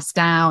pass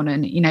down,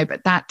 and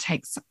but that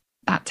takes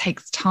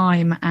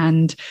time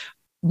and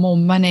more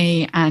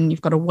money, and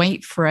you've got to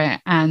wait for it,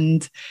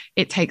 and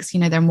it takes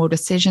there are more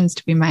decisions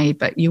to be made,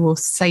 but you will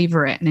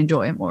savor it and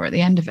enjoy it more at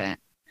the end of it.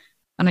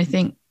 And I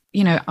think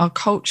our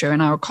culture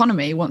and our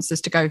economy wants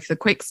us to go for the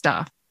quick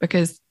stuff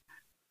because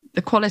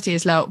the quality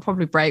is low, it'll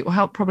probably break,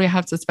 we'll probably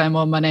have to spend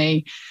more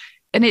money,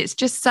 and it's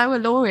just so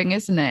alluring,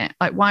 isn't it?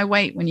 Like, why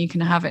wait when you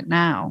can have it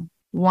now?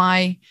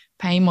 Why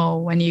pay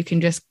more when you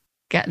can just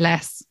get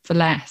less for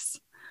less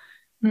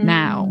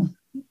now?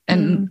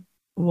 And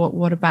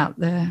what about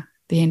the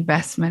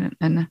investment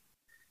and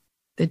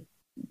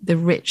the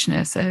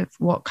richness of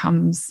what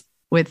comes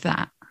with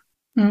that?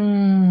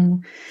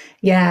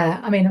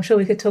 Yeah, I mean, I'm sure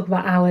we could talk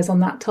about hours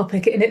on that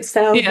topic in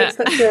itself. Yeah. It's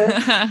such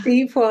a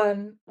deep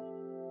one.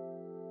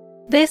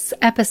 This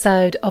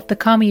episode of the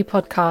Calmer You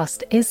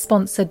podcast is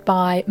sponsored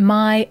by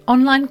my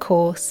online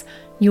course,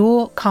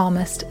 Your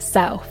Calmest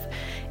Self.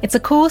 It's a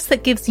course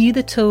that gives you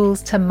the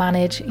tools to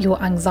manage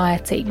your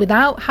anxiety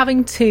without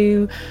having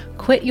to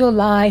quit your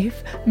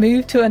life,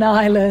 move to an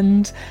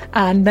island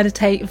and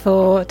meditate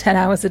for 10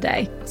 hours a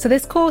day. So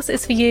this course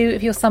is for you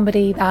if you're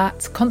somebody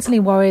that constantly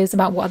worries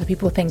about what other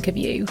people think of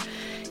you.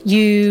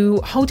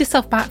 You hold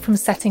yourself back from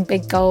setting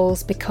big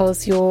goals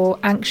because you're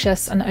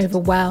anxious and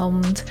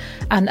overwhelmed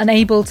and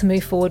unable to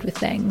move forward with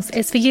things.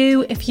 It's for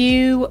you if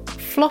you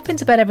flop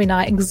into bed every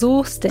night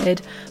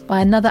exhausted by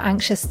another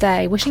anxious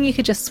day, wishing you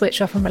could just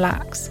switch off and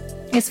relax.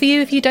 It's for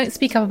you if you don't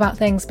speak up about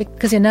things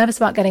because you're nervous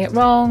about getting it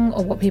wrong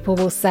or what people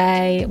will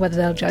say, whether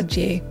they'll judge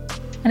you.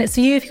 And it's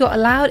for you if you've got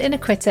a loud inner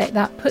critic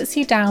that puts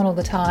you down all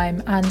the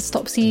time and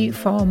stops you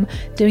from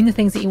doing the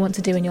things that you want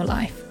to do in your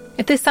life.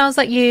 If this sounds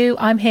like you,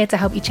 I'm here to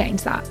help you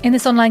change that. In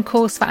this online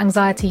course for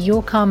anxiety,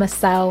 Your Calmer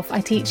Self, I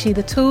teach you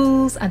the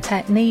tools and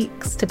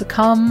techniques to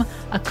become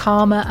a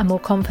calmer and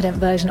more confident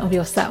version of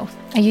yourself.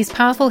 I use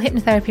powerful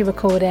hypnotherapy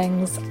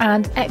recordings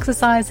and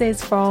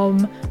exercises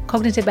from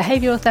cognitive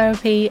behavioural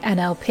therapy,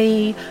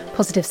 NLP,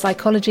 positive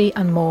psychology,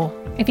 and more.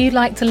 If you'd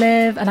like to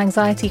live an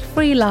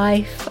anxiety-free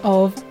life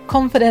of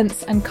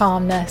confidence and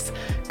calmness,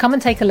 come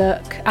and take a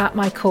look at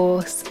my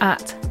course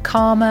at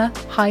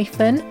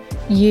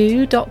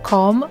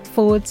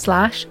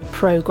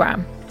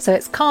calmer-u.com/program. So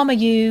it's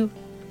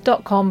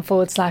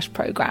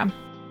calmeryou.com/program.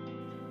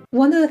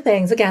 One of the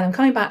things, again, I'm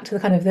coming back to the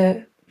kind of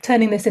the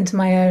turning this into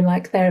my own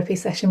therapy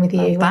session with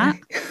you.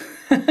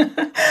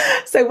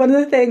 So one of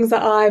the things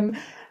that I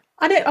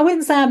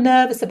wouldn't say I'm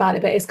nervous about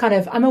it, but it's kind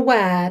of, I'm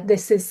aware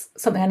this is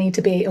something I need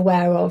to be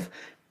aware of.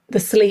 The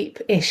sleep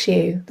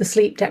issue, the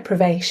sleep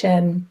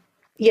deprivation.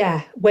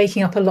 Yeah,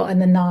 waking up a lot in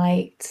the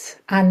night.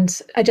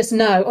 And I just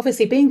know,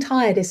 obviously, being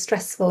tired is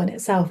stressful in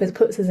itself. It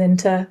puts us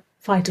into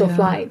fight or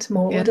flight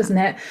more, doesn't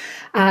it?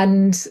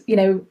 And,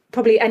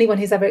 probably anyone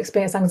who's ever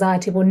experienced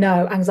anxiety will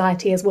know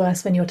anxiety is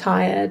worse when you're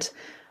tired.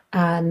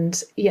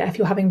 And if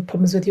you're having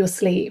problems with your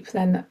sleep,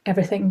 then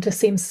everything just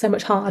seems so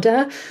much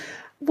harder.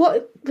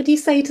 What would you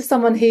say to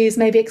someone who's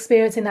maybe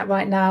experiencing that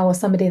right now, or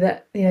somebody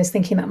that is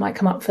thinking that might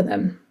come up for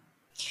them?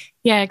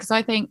 Yeah, because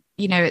I think,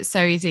 it's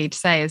so easy to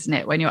say, isn't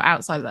it, when you're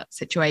outside of that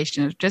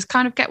situation, just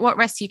kind of get what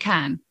rest you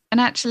can. And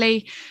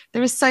actually,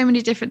 there are so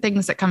many different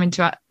things that come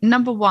into it.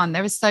 Number one,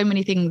 there are so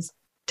many things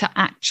to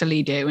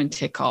actually do and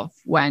tick off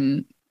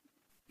when,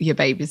 your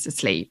baby's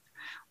asleep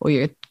or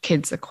your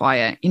kids are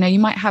quiet. You know, you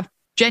might have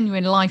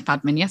genuine life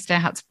admin. Yesterday I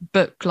had to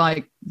book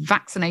like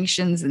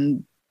vaccinations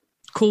and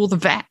call the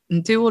vet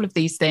and do all of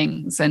these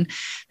things, and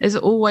there's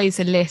always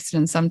a list,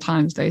 and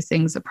sometimes those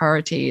things are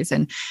priorities.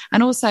 And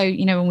also,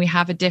 you know, when we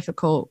have a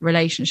difficult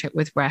relationship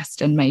with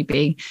rest and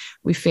maybe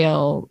we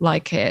feel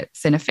like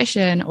it's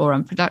inefficient or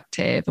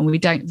unproductive and we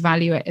don't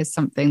value it as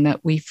something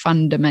that we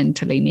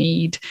fundamentally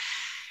need,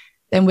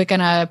 then we're going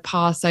to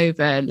pass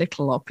over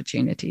little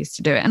opportunities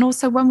to do it. And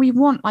also when we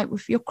want, like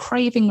if you're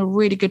craving a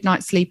really good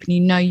night's sleep and you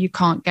know you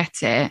can't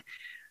get it,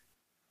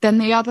 then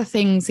the other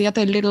things, the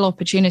other little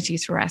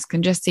opportunities for rest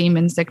can just seem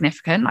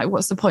insignificant. Like,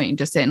 what's the point in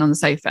just sitting on the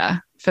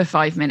sofa for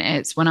 5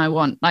 minutes when I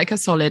want like a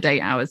solid 8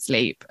 hours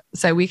sleep?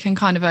 So we can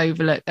kind of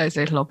overlook those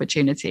little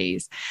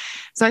opportunities.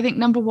 So I think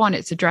number one,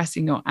 it's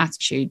addressing your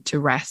attitude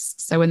to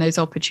rest. So when those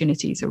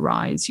opportunities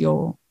arise,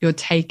 you're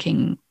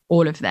taking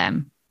all of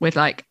them with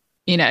like,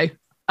 you know,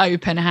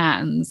 open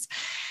hands.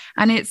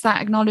 And it's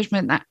that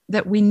acknowledgement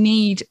that we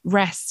need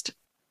rest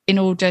in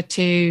order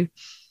to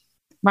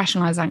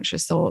rationalize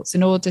anxious thoughts,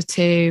 in order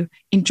to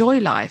enjoy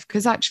life.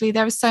 Because actually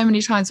there are so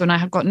many times when I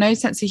have got no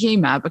sense of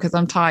humor because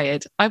I'm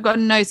tired. I've got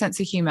no sense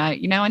of humor.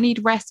 You know, I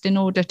need rest in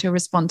order to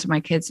respond to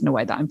my kids in a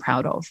way that I'm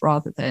proud of,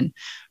 rather than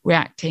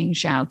reacting,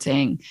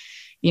 shouting,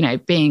 you know,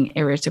 being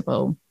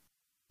irritable.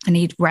 I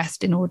need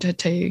rest in order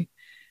to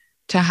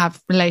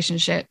have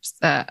relationships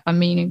that are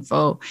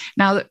meaningful.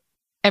 Now,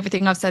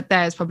 everything I've said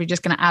there is probably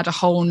just going to add a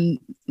whole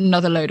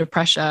another load of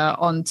pressure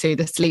onto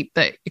the sleep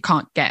that you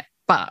can't get.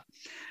 But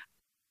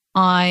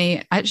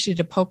I actually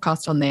did a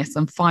podcast on this,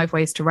 on 5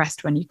 ways to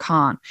rest when you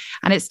can't.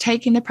 And it's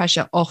taking the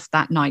pressure off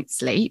that night's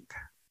sleep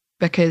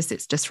because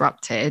it's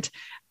disrupted.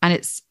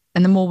 And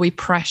the more we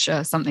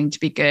pressure something to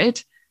be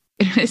good,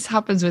 this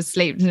happens with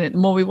sleep, isn't it? The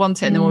more we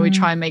want it and the more we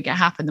try and make it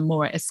happen, the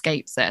more it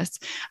escapes us.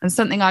 And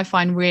something I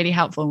find really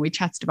helpful, and we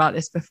chatted about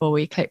this before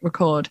we click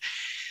record,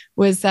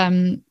 was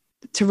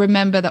to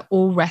remember that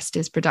all rest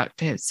is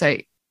productive. So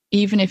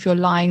even if you're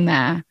lying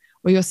there,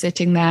 or you're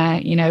sitting there,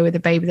 you know, with a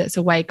baby that's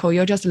awake, or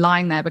you're just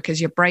lying there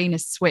because your brain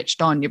is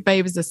switched on, your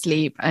baby's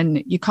asleep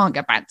and you can't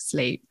get back to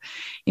sleep,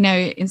 you know,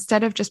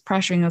 instead of just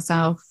pressuring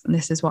yourself, and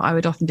this is what I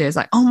would often do, is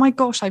like, oh my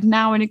gosh, I've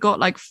now only got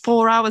like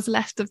 4 hours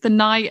left of the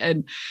night,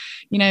 and,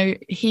 you know,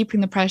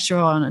 heaping the pressure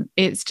on.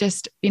 It's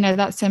just, you know,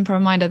 that simple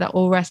reminder that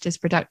all rest is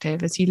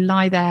productive. As you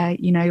lie there,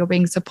 you know, you're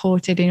being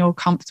supported in your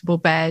comfortable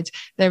bed.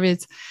 There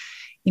is,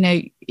 you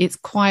know, it's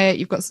quiet,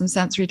 you've got some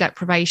sensory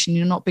deprivation,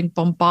 you're not being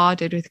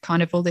bombarded with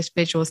kind of all this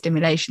visual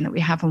stimulation that we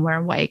have when we're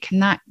awake.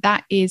 And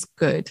that is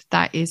good,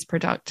 that is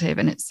productive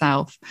in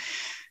itself.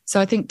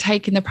 So I think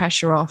taking the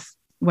pressure off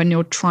when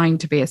you're trying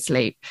to be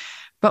asleep,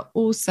 but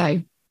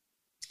also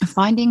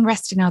finding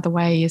rest in other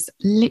ways.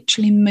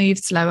 Literally move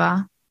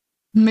slower,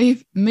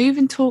 move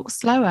and talk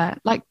slower.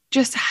 Like,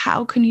 just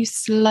how can you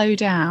slow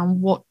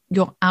down what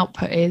your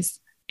output is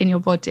in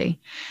your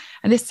body?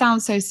 And this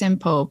sounds so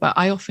simple, but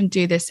I often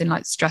do this in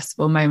like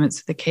stressful moments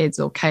with the kids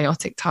or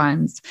chaotic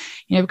times,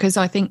 you know, because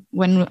I think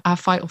when our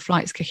fight or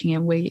flight is kicking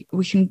in, we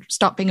can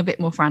start being a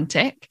bit more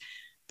frantic,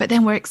 but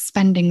then we're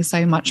expending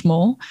so much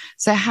more.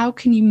 So how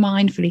can you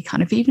mindfully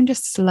kind of even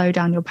just slow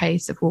down your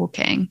pace of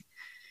walking,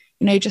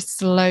 you know, just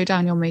slow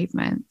down your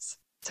movements.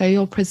 So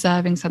you're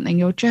preserving something.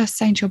 You're just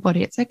saying to your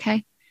body, it's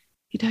okay.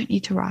 You don't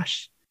need to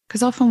rush.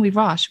 Because often we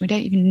rush, we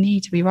don't even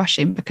need to be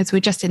rushing because we're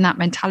just in that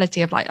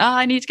mentality of like, oh,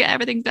 I need to get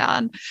everything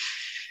done.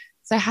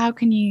 So how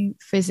can you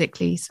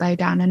physically slow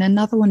down? And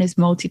another one is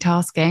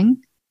multitasking.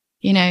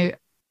 You know,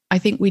 I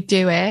think we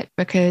do it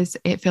because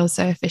it feels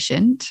so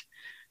efficient,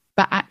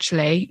 but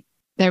actually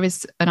there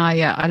is, and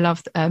I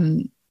love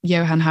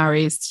Johan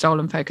Hari's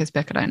Stolen Focus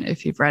book. I don't know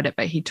if you've read it,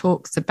 but he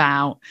talks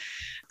about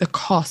the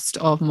cost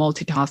of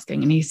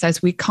multitasking. And he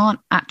says we can't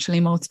actually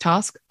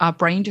multitask. Our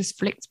brain just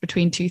flicks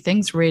between two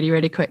things really,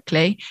 really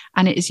quickly,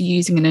 and it is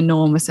using an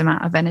enormous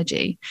amount of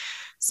energy.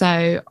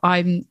 So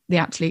I'm the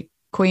absolute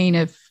queen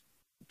of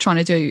trying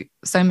to do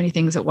so many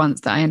things at once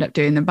that I end up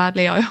doing them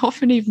badly. I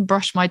often even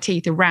brush my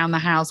teeth around the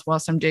house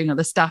whilst I'm doing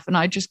other stuff. And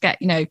I just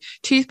get, you know,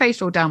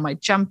 toothpaste all down my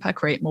jumper,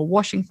 create more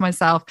washing for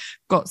myself,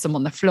 got some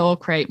on the floor,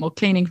 create more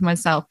cleaning for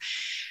myself.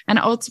 And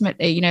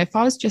ultimately, you know, if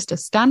I was just to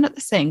stand at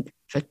the sink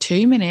for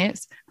 2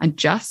 minutes and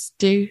just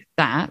do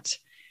that,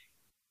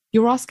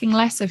 you're asking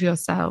less of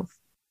yourself.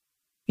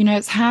 You know,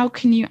 it's how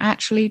can you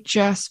actually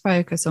just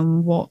focus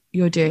on what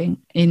you're doing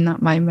in that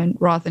moment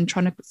rather than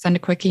trying to send a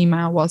quick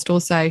email whilst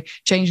also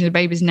changing the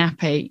baby's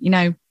nappy. You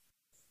know,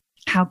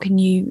 how can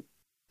you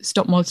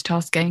stop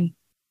multitasking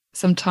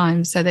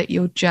sometimes so that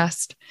you're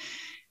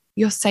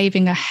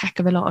saving a heck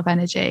of a lot of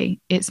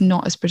energy. It's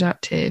not as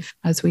productive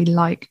as we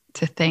like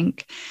to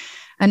think.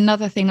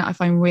 Another thing that I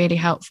find really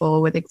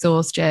helpful with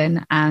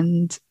exhaustion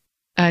and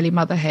early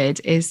motherhood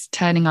is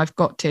turning I've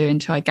got to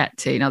into I get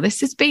to. Now,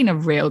 this has been a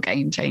real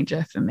game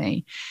changer for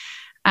me.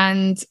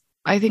 And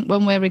I think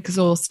when we're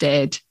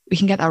exhausted, we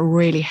can get that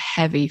really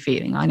heavy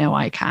feeling. I know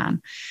I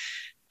can.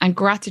 And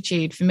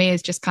gratitude for me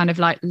is just kind of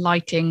like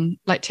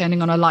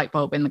turning on a light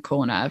bulb in the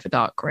corner of a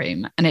dark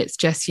room. And it's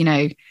just, you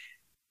know,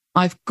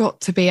 I've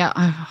got to be up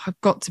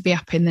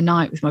in the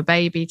night with my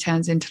baby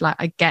turns into like,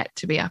 I get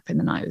to be up in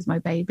the night with my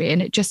baby.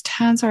 And it just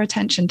turns our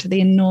attention to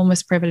the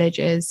enormous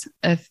privileges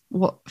of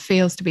what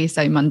feels to be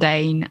so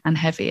mundane and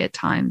heavy at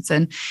times.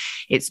 And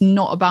it's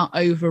not about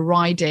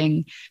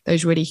overriding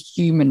those really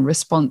human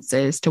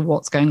responses to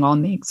what's going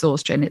on, the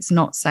exhaustion. It's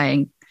not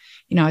saying,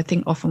 I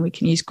think often we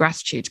can use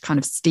gratitude to kind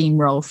of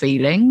steamroll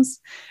feelings,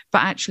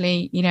 but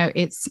actually,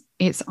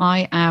 it's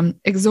I am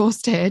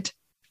exhausted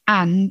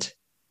and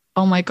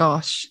oh my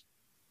gosh,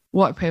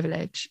 what a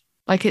privilege.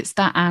 Like it's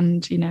that,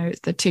 and, it's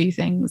the two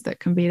things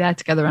that can be there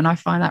together. And I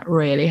find that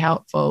really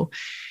helpful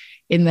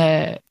in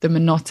the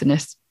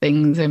monotonous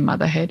things in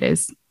motherhood,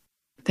 is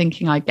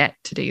thinking I get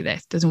to do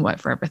this doesn't work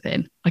for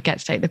everything. I get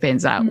to take the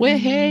bins out. We're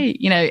here.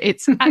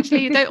 It's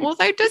actually,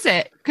 although does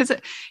it? Because,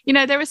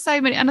 there are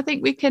so many, and I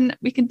think we can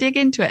dig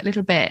into it a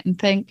little bit and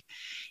think,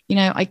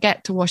 I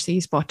get to wash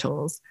these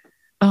bottles.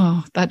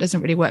 Oh, that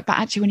doesn't really work. But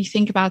actually, when you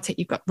think about it,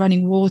 you've got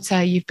running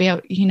water, you've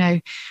built,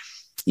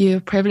 you're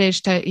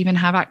privileged to even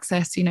have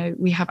access,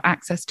 we have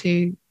access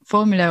to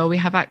formula, or we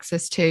have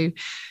access to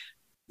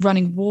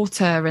running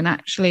water. And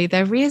actually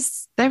there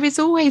is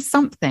always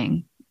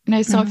something,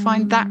 so I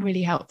find that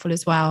really helpful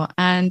as well.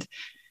 And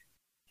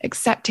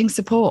accepting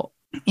support,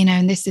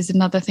 and this is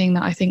another thing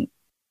that I think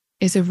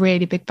is a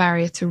really big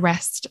barrier to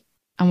rest.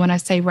 And when I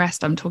say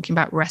rest, I'm talking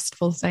about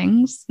restful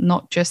things,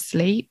 not just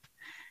sleep,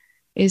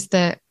 is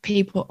that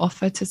people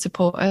offer to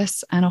support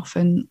us, and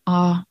often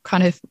our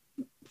kind of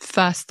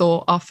first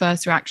thought, our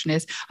first reaction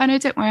is, oh no,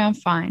 don't worry, I'm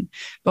fine.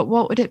 But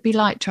what would it be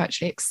like to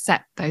actually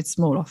accept those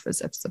small offers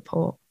of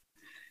support?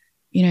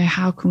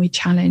 How can we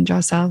challenge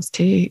ourselves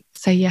to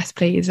say yes,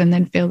 please, and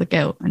then feel the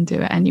guilt and do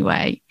it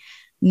anyway,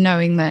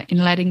 knowing that in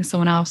letting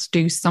someone else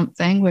do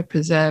something, we're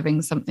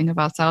preserving something of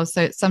ourselves.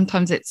 So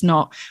sometimes it's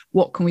not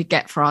what can we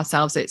get for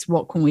ourselves, it's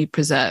what can we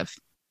preserve?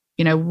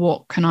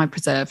 What can I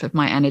preserve of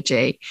my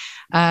energy?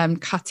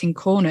 Cutting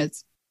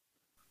corners,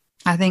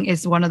 I think,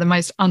 is one of the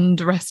most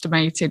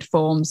underestimated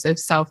forms of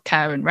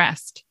self-care and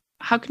rest.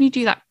 How can you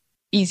do that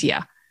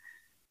easier?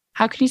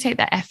 How can you take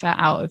the effort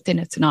out of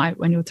dinner tonight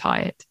when you're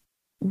tired?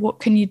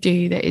 What can you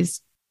do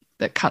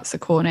that cuts a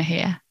corner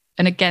here?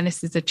 And again,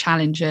 this is a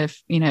challenge of,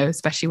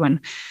 especially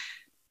when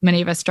many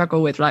of us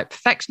struggle with like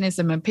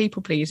perfectionism and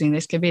people pleasing,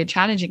 this can be a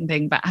challenging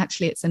thing, but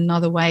actually it's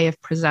another way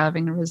of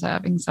preserving and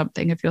reserving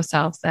something of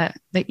yourself that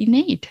you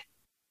need.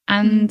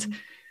 And I'm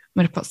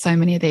going to put so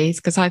many of these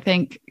because I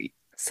think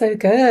so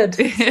good.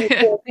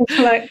 People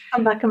like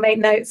come back and make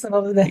notes on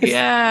all of this.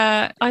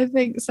 Yeah, I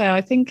think so. I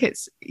think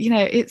it's,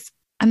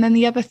 and then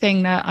the other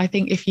thing that I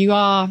think if you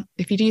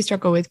do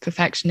struggle with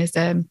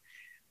perfectionism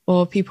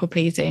or people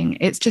pleasing,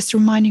 it's just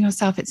reminding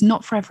yourself it's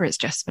not forever, it's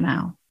just for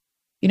now.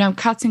 I'm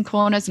cutting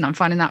corners and I'm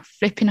finding that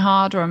flipping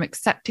hard, or I'm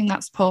accepting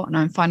that support and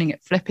I'm finding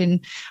it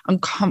flipping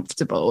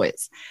uncomfortable.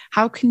 It's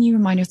how can you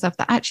remind yourself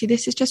that actually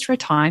this is just for a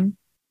time.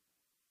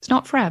 It's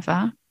not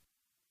forever.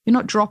 You're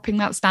not dropping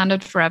that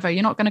standard forever.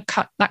 You're not going to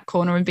cut that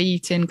corner and be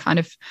eating kind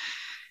of,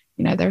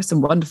 there are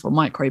some wonderful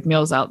microwave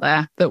meals out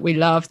there that we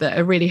love that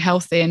are really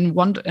healthy and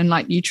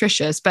like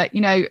nutritious. But,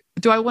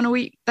 do I want to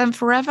eat them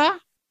forever?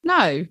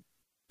 No.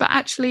 But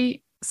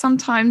actually,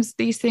 sometimes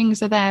these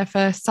things are there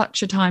for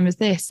such a time as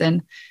this.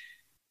 And,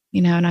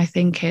 and I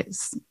think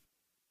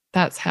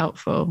that's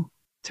helpful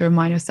to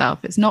remind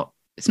yourself it's not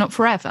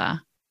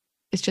forever.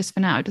 It's just for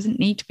now. It doesn't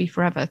need to be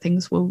forever.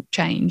 Things will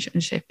change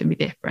and shift and be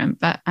different.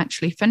 But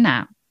actually, for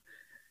now,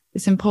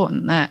 it's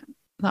important that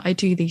I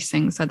do these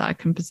things so that I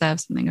can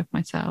preserve something of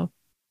myself.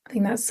 I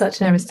think that's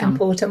such an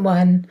important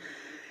one,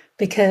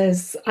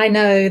 because I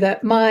know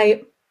that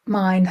my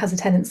mind has a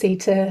tendency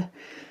to,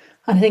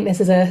 and I think this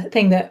is a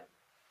thing that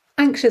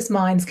anxious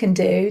minds can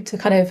do, to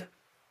kind of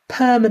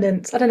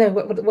permanent, I don't know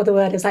what the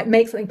word is, like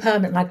make something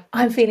permanent, like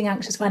I'm feeling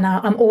anxious right now,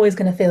 I'm always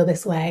going to feel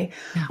this way.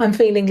 Yeah. I'm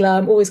feeling low,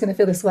 I'm always going to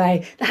feel this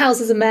way. The house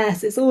is a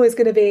mess, it's always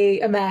going to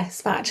be a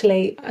mess. But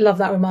actually, I love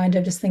that reminder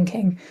of just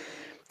thinking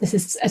this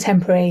is a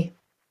temporary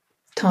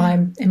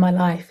time in my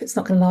life. It's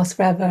not going to last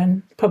forever,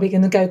 and probably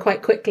going to go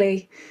quite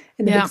quickly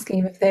in the big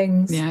scheme of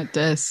things. Yeah, it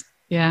does.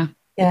 Yeah.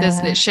 It does,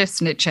 and it shifts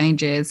and it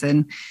changes,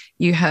 and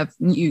you have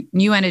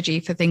new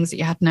energy for things that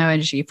you had no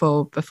energy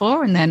for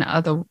before, and then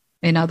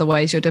in other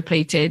ways you're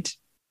depleted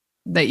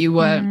that you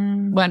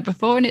weren't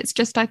before. And it's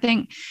just, I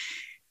think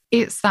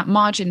it's that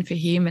margin for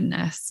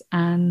humanness,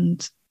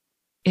 and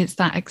it's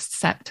that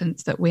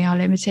acceptance that we are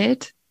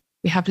limited.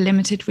 We have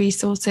limited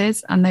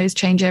resources, and those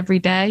change every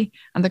day.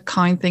 And the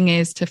kind thing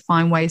is to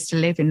find ways to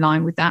live in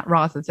line with that,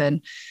 rather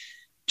than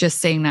just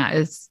seeing that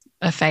as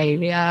a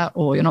failure,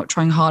 or you're not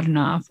trying hard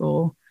enough,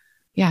 or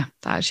that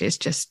actually is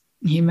just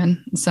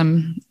human.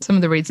 Some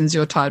of the reasons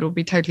you're tired will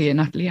be totally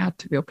and utterly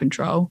out of your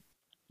control.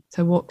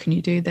 So what can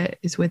you do that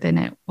is within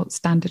it? What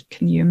standard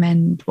can you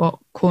amend? What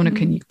corner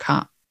can you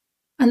cut?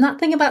 And that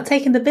thing about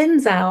taking the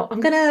bins out, I'm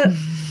going to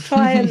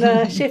try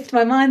and shift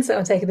my mindset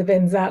on taking the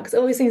bins out, because it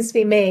always seems to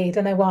be me. I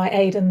don't know why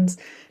Aiden's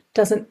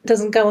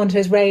doesn't go onto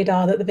his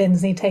radar that the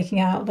bins need taking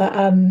out. But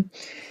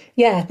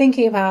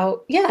thinking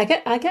about,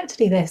 I get to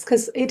do this,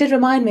 because it did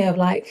remind me of,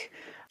 like,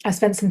 I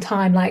spent some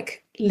time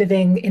like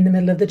living in the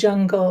middle of the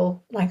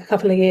jungle like a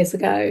couple of years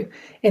ago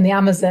in the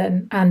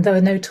Amazon, and there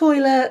were no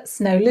toilets,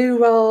 no loo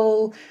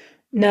roll,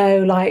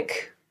 no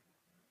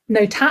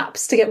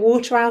taps to get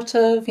water out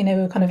of. We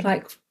were kind of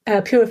like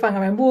purifying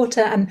our own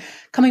water, and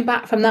coming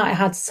back from that, I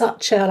had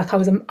such a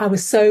I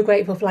was so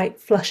grateful for like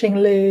flushing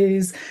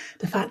loos,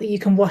 the fact that you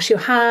can wash your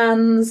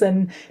hands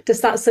and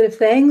just that sort of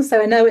thing.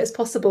 So I know it's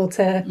possible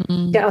to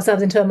get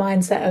ourselves into a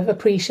mindset of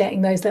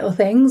appreciating those little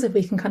things if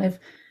we can kind of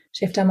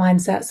shift our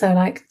mindset. So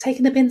like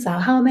taking the bins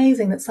out, how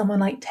amazing that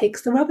someone like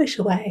takes the rubbish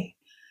away,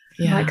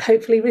 and like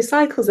hopefully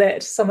recycles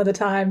it some of the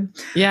time.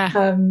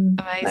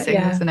 Amazing,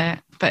 isn't it?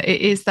 But it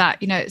is that,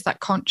 it's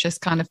that conscious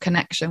kind of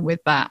connection with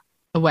that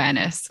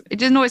awareness. It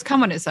doesn't always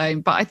come on its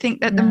own, but I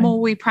think that the more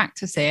we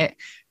practice it,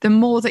 the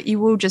more that you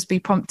will just be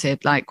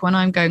prompted. Like when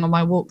I'm going on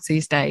my walks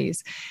these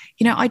days,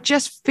 I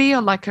just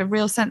feel like a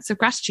real sense of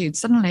gratitude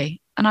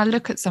suddenly, and I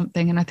look at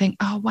something and I think,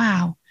 oh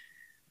wow.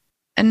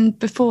 And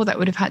before that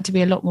would have had to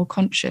be a lot more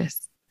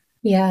conscious.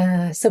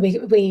 So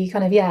we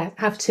kind of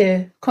have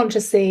to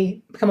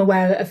consciously become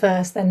aware of it at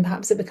first, then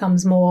perhaps it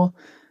becomes more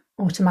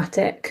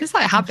automatic. It's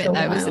like a habit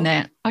though, isn't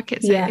it? Like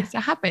it's a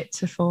habit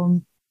to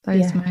form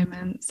those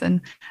moments.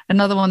 And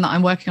another one that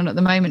I'm working on at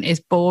the moment is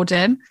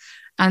boredom,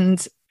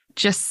 and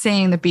just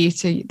seeing the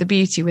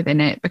beauty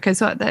within it, because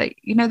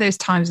those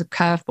times of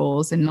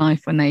curveballs in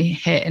life when they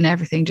hit and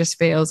everything just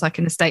feels like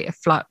in a state of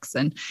flux,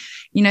 and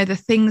the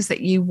things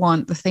that you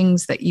want, the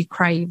things that you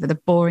crave are the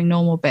boring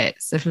normal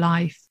bits of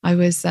life. I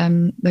was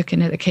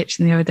looking at the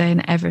kitchen the other day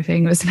and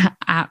everything was an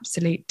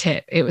absolute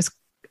tip. It was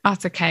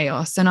utter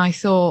chaos, and I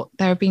thought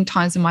there have been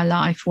times in my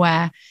life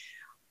where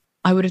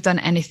I would have done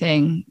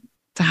anything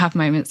to have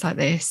moments like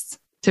this,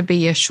 to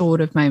be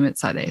assured of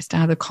moments like this, to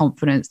have the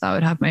confidence that I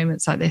would have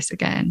moments like this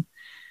again.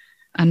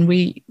 And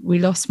we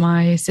lost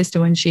my sister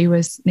when she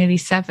was nearly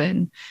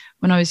 7,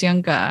 when I was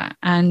younger.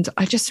 And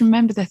I just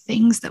remember the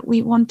things that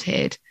we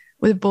wanted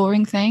were the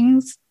boring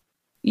things.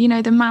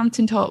 The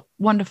mountaintop,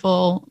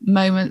 wonderful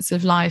moments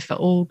of life are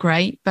all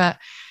great, but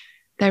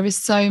there is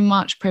so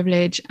much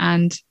privilege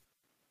and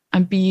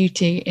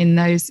beauty in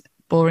those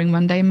boring,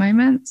 mundane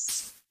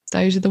moments.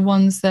 Those are the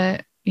ones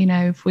that,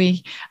 if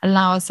we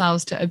allow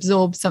ourselves to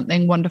absorb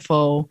something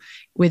wonderful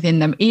within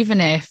them,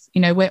 even if,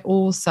 we're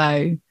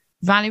also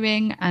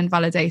valuing and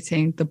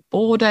validating the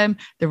boredom,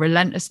 the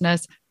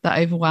relentlessness, the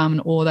overwhelm,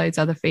 and all those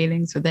other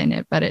feelings within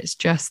it. But it's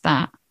just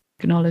that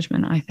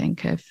acknowledgement, I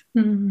think, of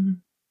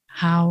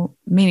how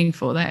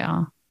meaningful they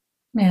are.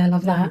 Yeah, I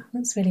love that.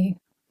 That's really,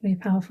 really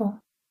powerful.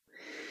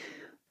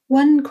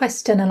 One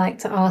question I like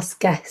to ask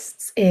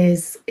guests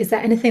is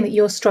there anything that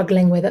you're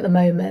struggling with at the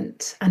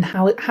moment, and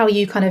how are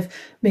you kind of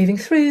moving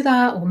through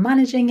that, or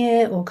managing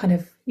it, or kind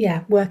of,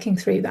 working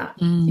through that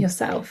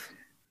yourself?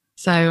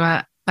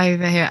 So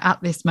over here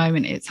at this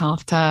moment, it's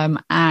half term,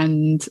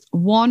 and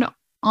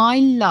I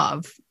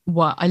love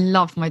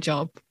my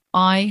job.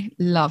 I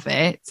love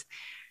it.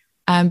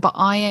 But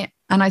I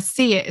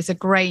see it as a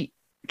great,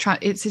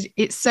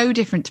 it's so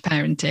different to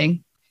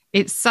parenting.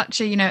 It's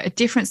such a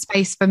different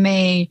space for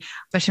me,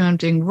 especially when I'm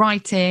doing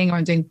writing or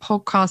I'm doing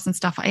podcasts and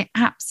stuff. I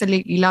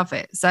absolutely love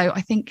it. So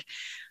I think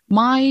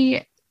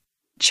my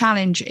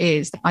challenge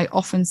is I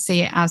often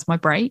see it as my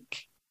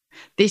break.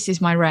 This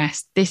is my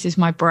rest. This is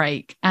my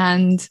break.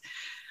 And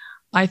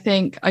I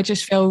think I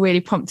just feel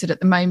really prompted at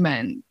the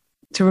moment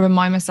to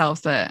remind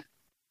myself that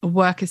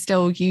work is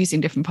still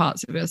using different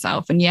parts of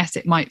yourself. And yes,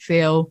 it might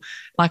feel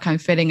like I'm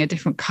filling a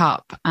different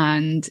cup,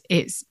 and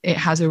it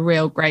has a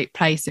real great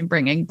place in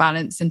bringing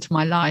balance into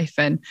my life.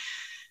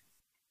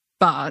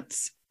 But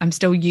I'm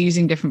still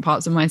using different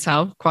parts of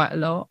myself quite a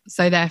lot.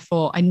 So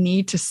therefore I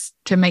need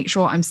to make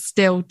sure I'm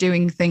still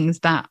doing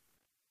things that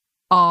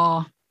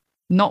are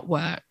not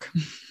work,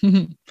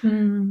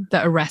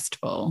 that are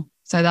restful.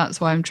 So that's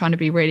why I'm trying to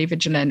be really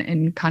vigilant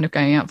in kind of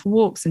going out for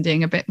walks and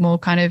doing a bit more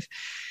kind of,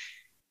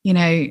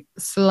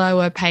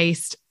 slower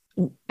paced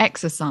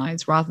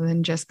exercise, rather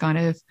than just kind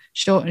of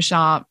short and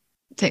sharp,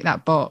 tick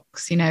that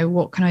box.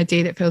 What can I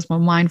do that feels more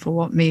mindful?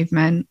 What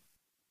movement?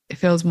 It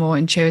feels more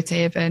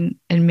intuitive and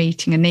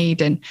meeting a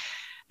need, and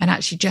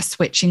actually just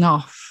switching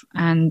off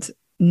and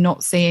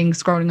not seeing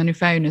scrolling on your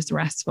phone as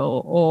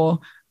restful, or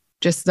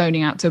just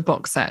zoning out to a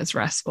box set as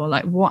restful.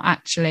 Like what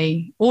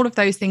actually all of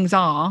those things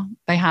are,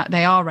 they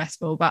are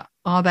restful, but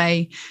are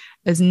they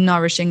as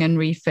nourishing and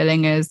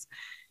refilling as,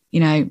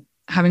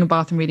 having a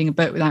bath and reading a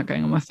book without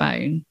going on my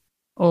phone,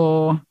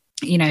 or,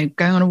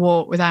 going on a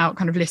walk without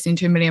kind of listening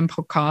to a million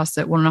podcasts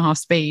at 1.5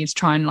 speeds,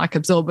 try and like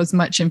absorb as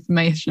much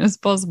information as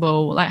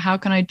possible. Like, how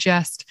can I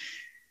just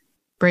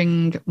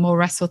bring more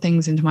restful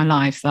things into my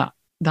life that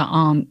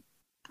aren't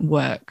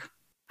work?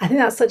 I think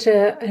that's such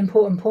an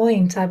important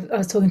point. I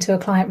was talking to a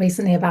client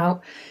recently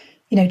about,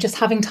 just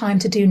having time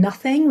to do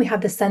nothing. We have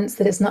the sense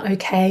that it's not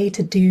okay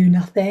to do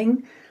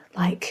nothing.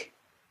 Like,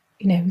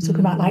 we talk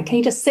about like, can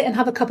you just sit and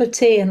have a cup of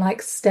tea and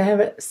like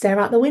stare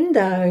out the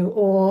window,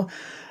 or,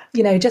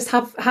 just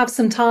have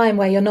some time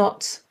where you're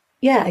not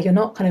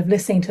kind of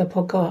listening to a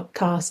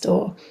podcast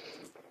or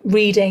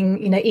reading,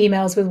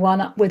 emails with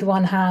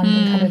one hand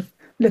and kind of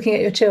looking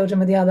at your children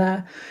with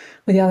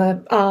the with the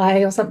other eye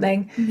or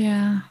something.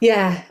 Yeah.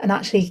 And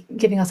actually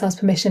giving ourselves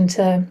permission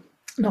to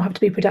not have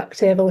to be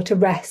productive or to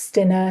rest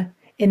in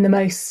the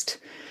most.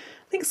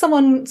 I think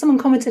someone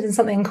commented in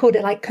something and called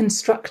it like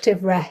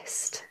constructive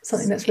rest,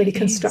 something that's really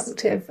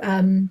constructive,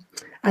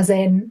 as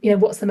in,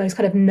 what's the most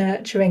kind of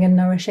nurturing and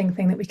nourishing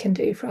thing that we can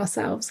do for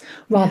ourselves,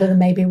 rather than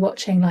maybe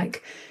watching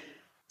like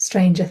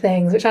Stranger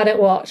Things, which I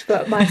don't watch,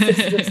 but my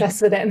sister's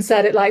obsessed with it and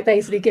said it like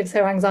basically gives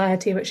her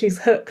anxiety, but she's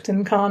hooked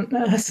and can't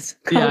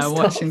stop.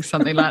 Watching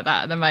something like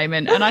that at the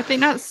moment. And I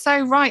think that's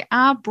so right.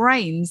 Our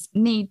brains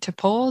need to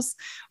pause.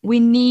 We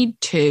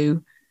need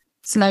to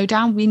slow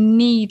down. We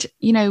need,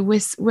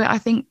 I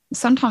think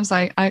sometimes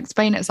I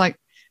explain it as like,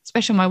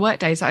 especially on my work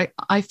days,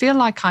 I feel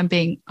like I'm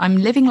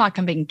living like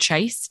I'm being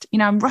chased.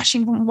 I'm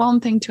rushing from one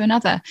thing to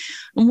another.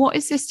 And what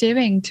is this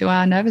doing to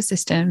our nervous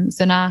systems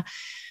and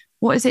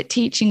what is it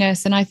teaching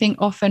us? And I think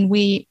often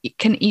we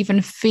can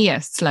even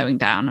fear slowing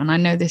down. And I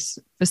know this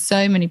for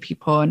so many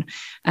people and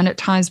at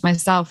times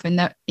myself, in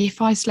that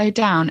if I slow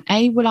down,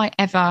 A, will I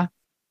ever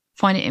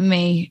find it in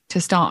me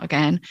to start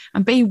again?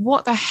 And B,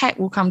 what the heck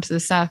will come to the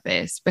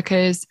surface?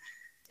 Because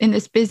in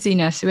this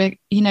busyness,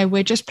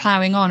 we're just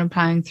plowing on and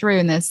plowing through,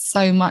 and there's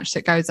so much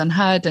that goes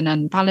unheard and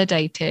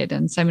unvalidated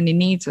and so many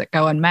needs that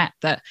go unmet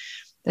that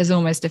there's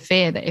almost a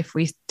fear that if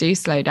we do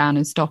slow down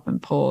and stop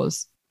and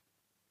pause,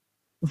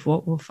 of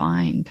what we'll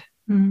find.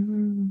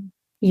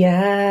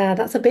 Yeah,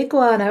 that's a big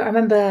one. I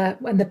remember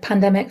when the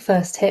pandemic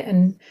first hit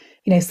and,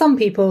 some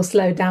people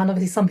slowed down.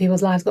 Obviously, some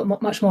people's lives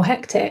got much more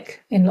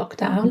hectic in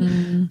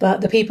lockdown,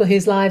 but the people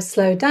whose lives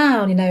slowed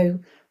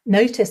down,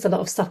 noticed a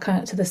lot of stuff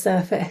coming up to the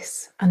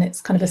surface. And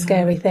it's kind of a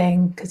scary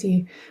thing because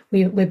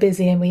we're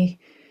busy and we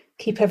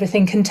keep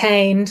everything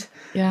contained.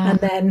 Yeah. And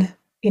then,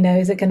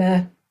 is it going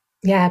to,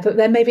 but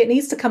then maybe it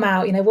needs to come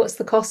out. What's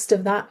the cost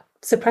of that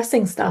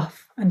suppressing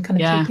stuff and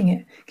kind of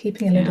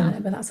keeping a lid on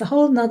it? But that's a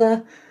whole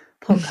nother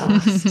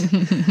podcast.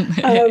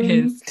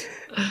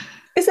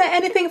 Is there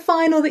anything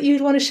final that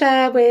you'd want to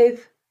share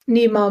with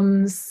new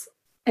mums?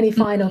 Any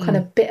final kind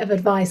of bit of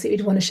advice that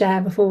you'd want to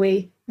share before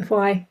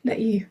I let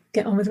you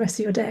get on with the rest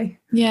of your day?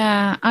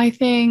 Yeah, I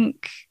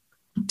think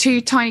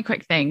 2 tiny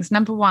quick things.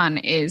 Number one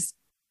is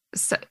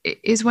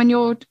when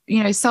you're,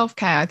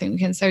 self-care, I think we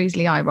can so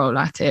easily eye roll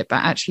at it, but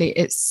actually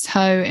it's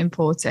so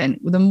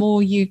important. The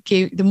more you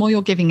give, the more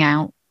you're giving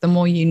out, the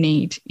more you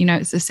need.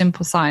 It's a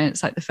simple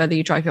science, like the further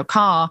you drive your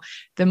car,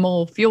 the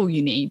more fuel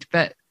you need.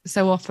 But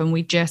so often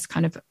we just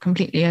kind of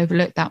completely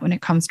overlook that when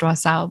it comes to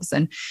ourselves.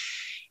 And,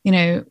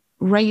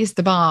 raise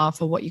the bar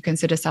for what you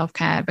consider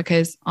self-care,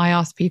 because I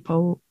asked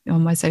people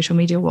on my social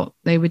media what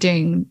they were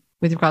doing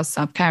with regards to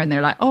self-care, and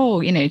they're like,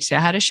 today I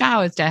had a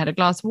shower, today I had a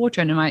glass of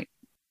water. And I'm like,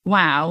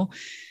 wow,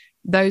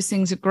 those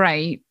things are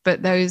great,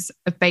 but those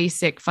are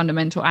basic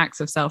fundamental acts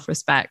of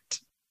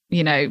self-respect.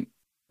 We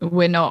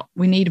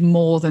need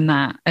more than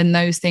that. And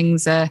those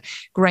things are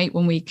great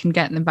when we can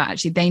get them, but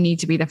actually they need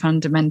to be the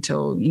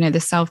fundamental. The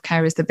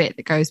self-care is the bit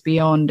that goes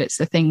beyond. It's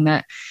the thing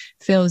that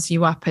fills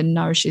you up and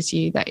nourishes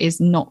you. That is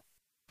not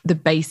the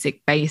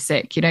basic.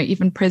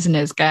 Even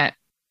prisoners get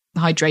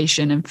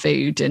hydration and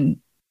food and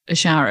a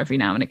shower every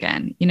now and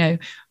again.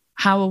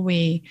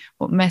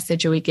 What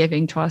message are we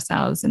giving to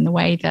ourselves in the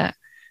way that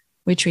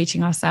we're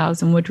treating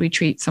ourselves, and would we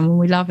treat someone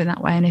we love in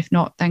that way? And if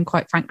not, then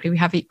quite frankly, we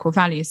have equal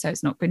value, so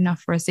it's not good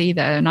enough for us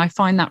either. And I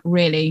find that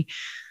really,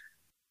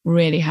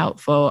 really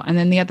helpful. And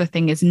then the other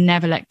thing is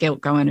never let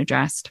guilt go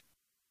unaddressed.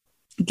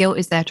 Guilt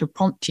is there to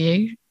prompt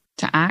you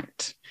to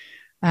act.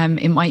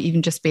 It might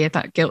even just be if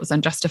that guilt is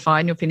unjustified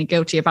and you're feeling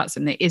guilty about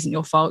something that isn't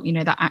your fault,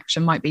 that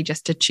action might be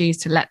just to choose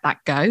to let that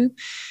go.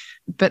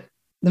 But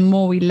the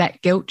more we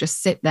let guilt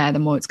just sit there, the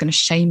more it's going to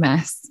shame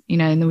us, and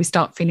then we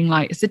start feeling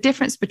like it's the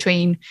difference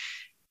between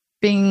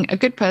being a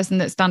good person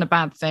that's done a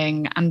bad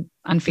thing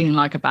and feeling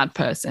like a bad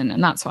person.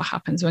 And that's what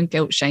happens when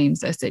guilt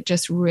shames us. It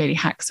just really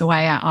hacks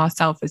away at our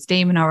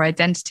self-esteem and our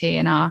identity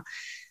and our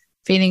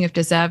feeling of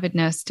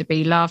deservedness to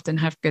be loved and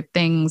have good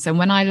things. And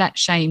when I let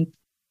shame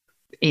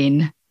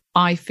in,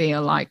 I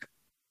feel like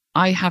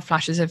I have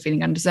flashes of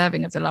feeling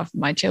undeserving of the love of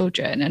my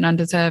children and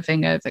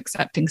undeserving of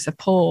accepting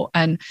support.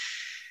 And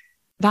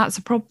that's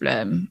a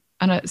problem.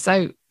 And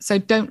so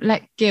don't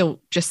let guilt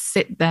just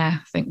sit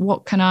there. Think,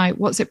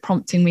 what's it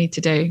prompting me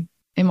to do?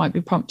 It might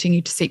be prompting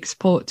you to seek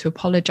support, to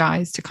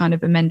apologize, to kind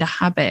of amend a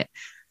habit,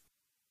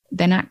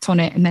 then act on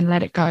it and then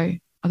let it go.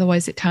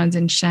 Otherwise it turns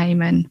into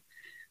shame, and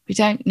we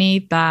don't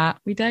need that.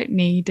 We don't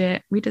need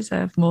it. We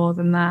deserve more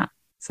than that.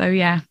 So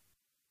yeah,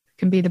 it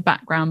can be the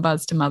background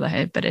buzz to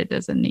motherhood, but it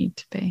doesn't need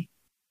to be.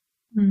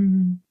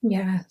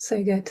 Yeah,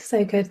 so good.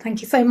 So good.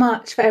 Thank you so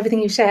much for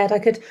everything you've shared. I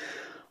could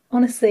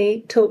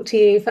honestly talk to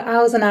you for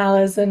hours and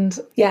hours, and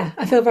yeah,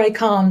 I feel very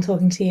calm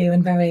talking to you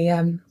and very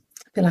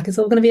I feel like it's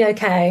all going to be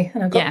okay.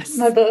 And I've got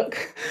my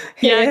book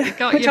here,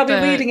 which I'll be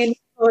reading in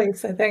your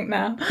voice, I think,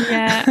 now.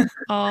 Yeah.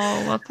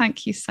 Oh, well,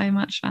 thank you so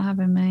much for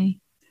having me.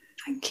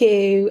 Thank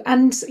you.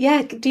 And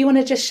yeah, do you want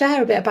to just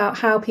share a bit about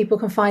how people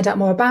can find out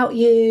more about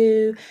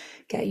you,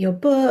 get your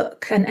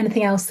book, and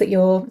anything else that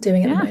you're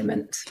doing at the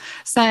moment?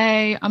 So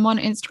I'm on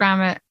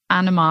Instagram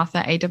Anna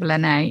Mathur,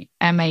 ANNA,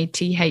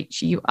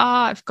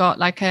 I've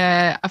got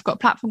a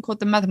platform called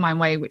the Mother Mind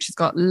Way, which has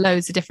got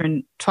loads of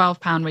different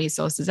 £12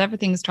 resources.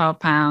 Everything's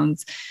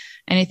 £12.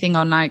 Anything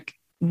on like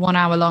 1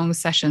 hour long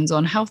sessions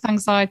on health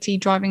anxiety,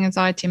 driving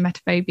anxiety, and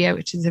metaphobia,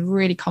 which is a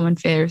really common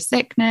fear of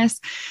sickness.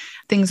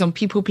 Things on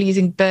people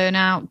pleasing,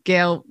 burnout,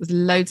 guilt. There's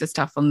loads of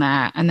stuff on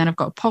there. And then I've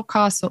got a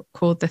podcast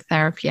called The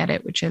Therapy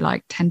Edit, which are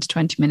like 10 to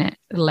 20 minute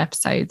little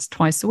episodes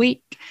twice a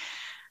week.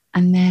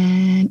 And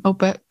then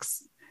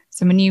books.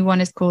 So my new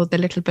one is called The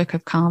Little Book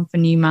of Calm for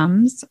New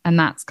Mums. And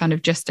that's kind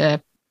of just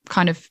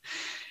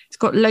it's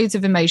got loads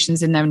of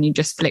emotions in there, and you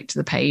just flick to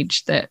the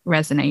page that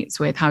resonates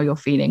with how you're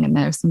feeling. And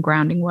there's some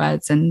grounding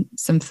words and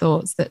some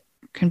thoughts that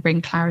can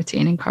bring clarity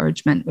and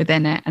encouragement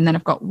within it. And then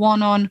I've got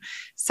one on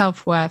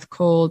self-worth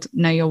called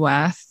Know Your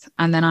Worth.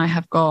 And then I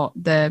have got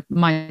the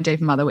My Day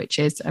for Mother, which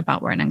is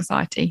about worry and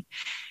anxiety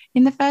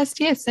in the first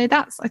year. So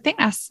I think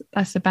that's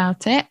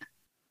about it,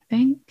 I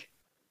think.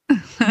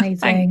 Amazing.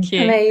 Thank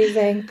you.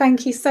 Amazing.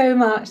 Thank you so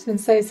much. It's been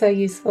so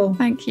useful.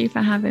 Thank you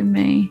for having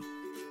me.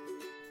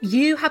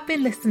 You have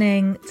been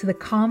listening to the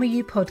Calmer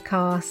You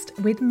podcast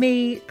with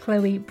me,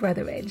 Chloe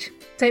Brotheridge.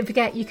 Don't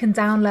forget you can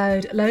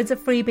download loads of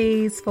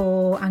freebies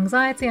for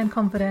anxiety and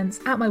confidence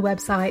at my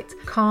website,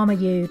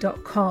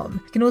 calmeryou.com.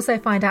 You can also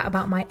find out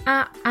about my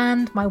app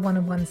and my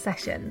one-on-one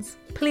sessions.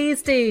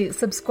 Please do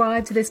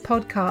subscribe to this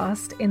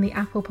podcast in the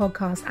Apple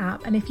Podcast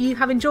app. And if you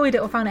have enjoyed it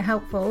or found it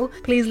helpful,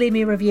 please leave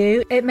me a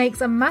review. It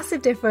makes a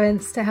massive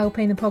difference to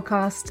helping the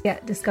podcast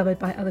get discovered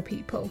by other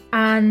people.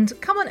 And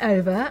come on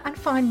over and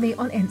find me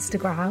on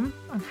Instagram.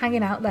 I'm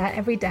hanging out there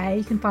every day.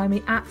 You can find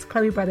me at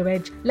Chloe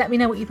Brotheridge. Let me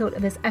know what you thought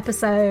of this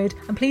episode.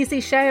 And please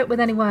do share it with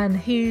anyone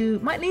who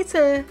might need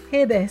to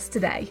hear this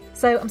today.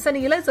 So I'm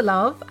sending you loads of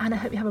love, and I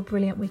hope you have a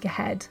brilliant week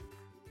ahead.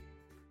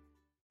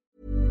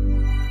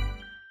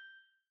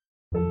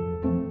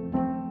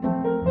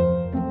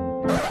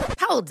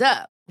 Hold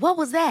up. What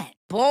was that?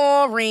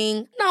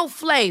 Boring. No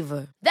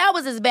flavor. That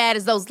was as bad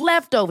as those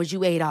leftovers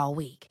you ate all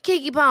week.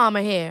 Keke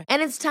Palmer here.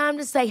 And it's time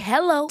to say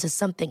hello to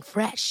something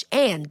fresh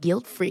and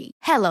guilt-free.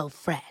 Hello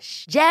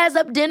Fresh. Jazz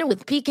up dinner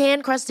with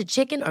pecan-crusted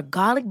chicken or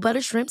garlic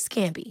butter shrimp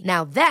scampi.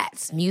 Now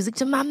that's music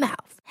to my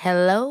mouth.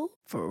 Hello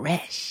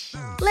Fresh.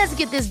 Let's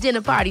get this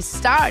dinner party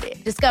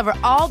started. Discover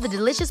all the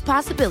delicious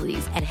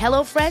possibilities at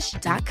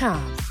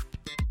HelloFresh.com.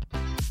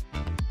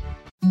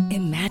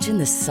 Imagine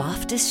the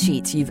softest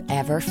sheets you've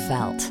ever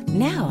felt.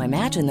 Now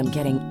imagine them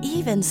getting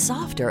even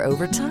softer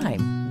over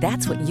time.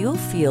 That's what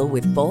you'll feel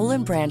with Boll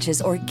 &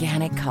 Branch's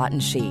organic cotton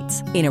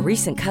sheets. In a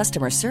recent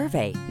customer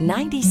survey,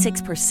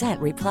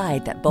 96%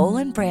 replied that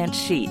Boll & Branch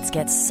sheets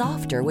get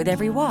softer with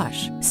every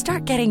wash.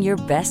 Start getting your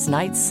best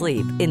night's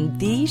sleep in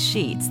these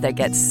sheets that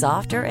get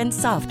softer and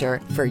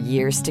softer for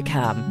years to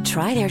come.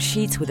 Try their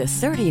sheets with a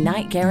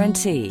 30-night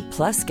guarantee.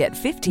 Plus, get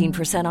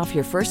 15% off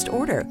your first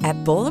order at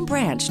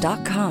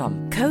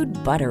bollandbranch.com. Code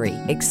BUTTERY.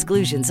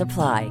 Exclusions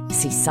apply.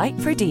 See site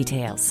for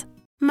details.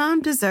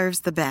 Mom deserves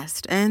the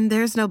best, and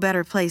there's no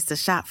better place to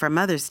shop for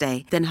Mother's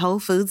Day than Whole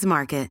Foods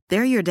Market.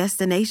 They're your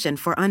destination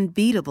for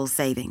unbeatable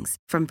savings,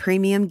 from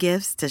premium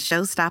gifts to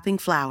show-stopping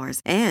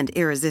flowers and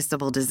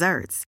irresistible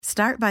desserts.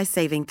 Start by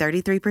saving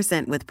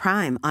 33% with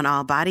Prime on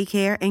all body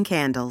care and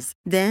candles.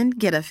 Then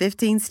get a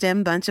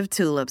 15-stem bunch of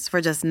tulips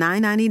for just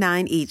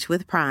 $9.99 each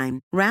with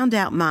Prime. Round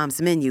out Mom's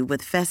menu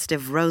with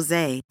festive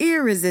rosé,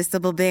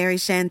 irresistible berry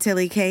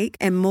chantilly cake,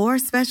 and more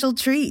special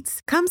treats.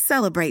 Come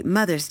celebrate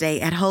Mother's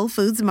Day at Whole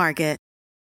Foods Market.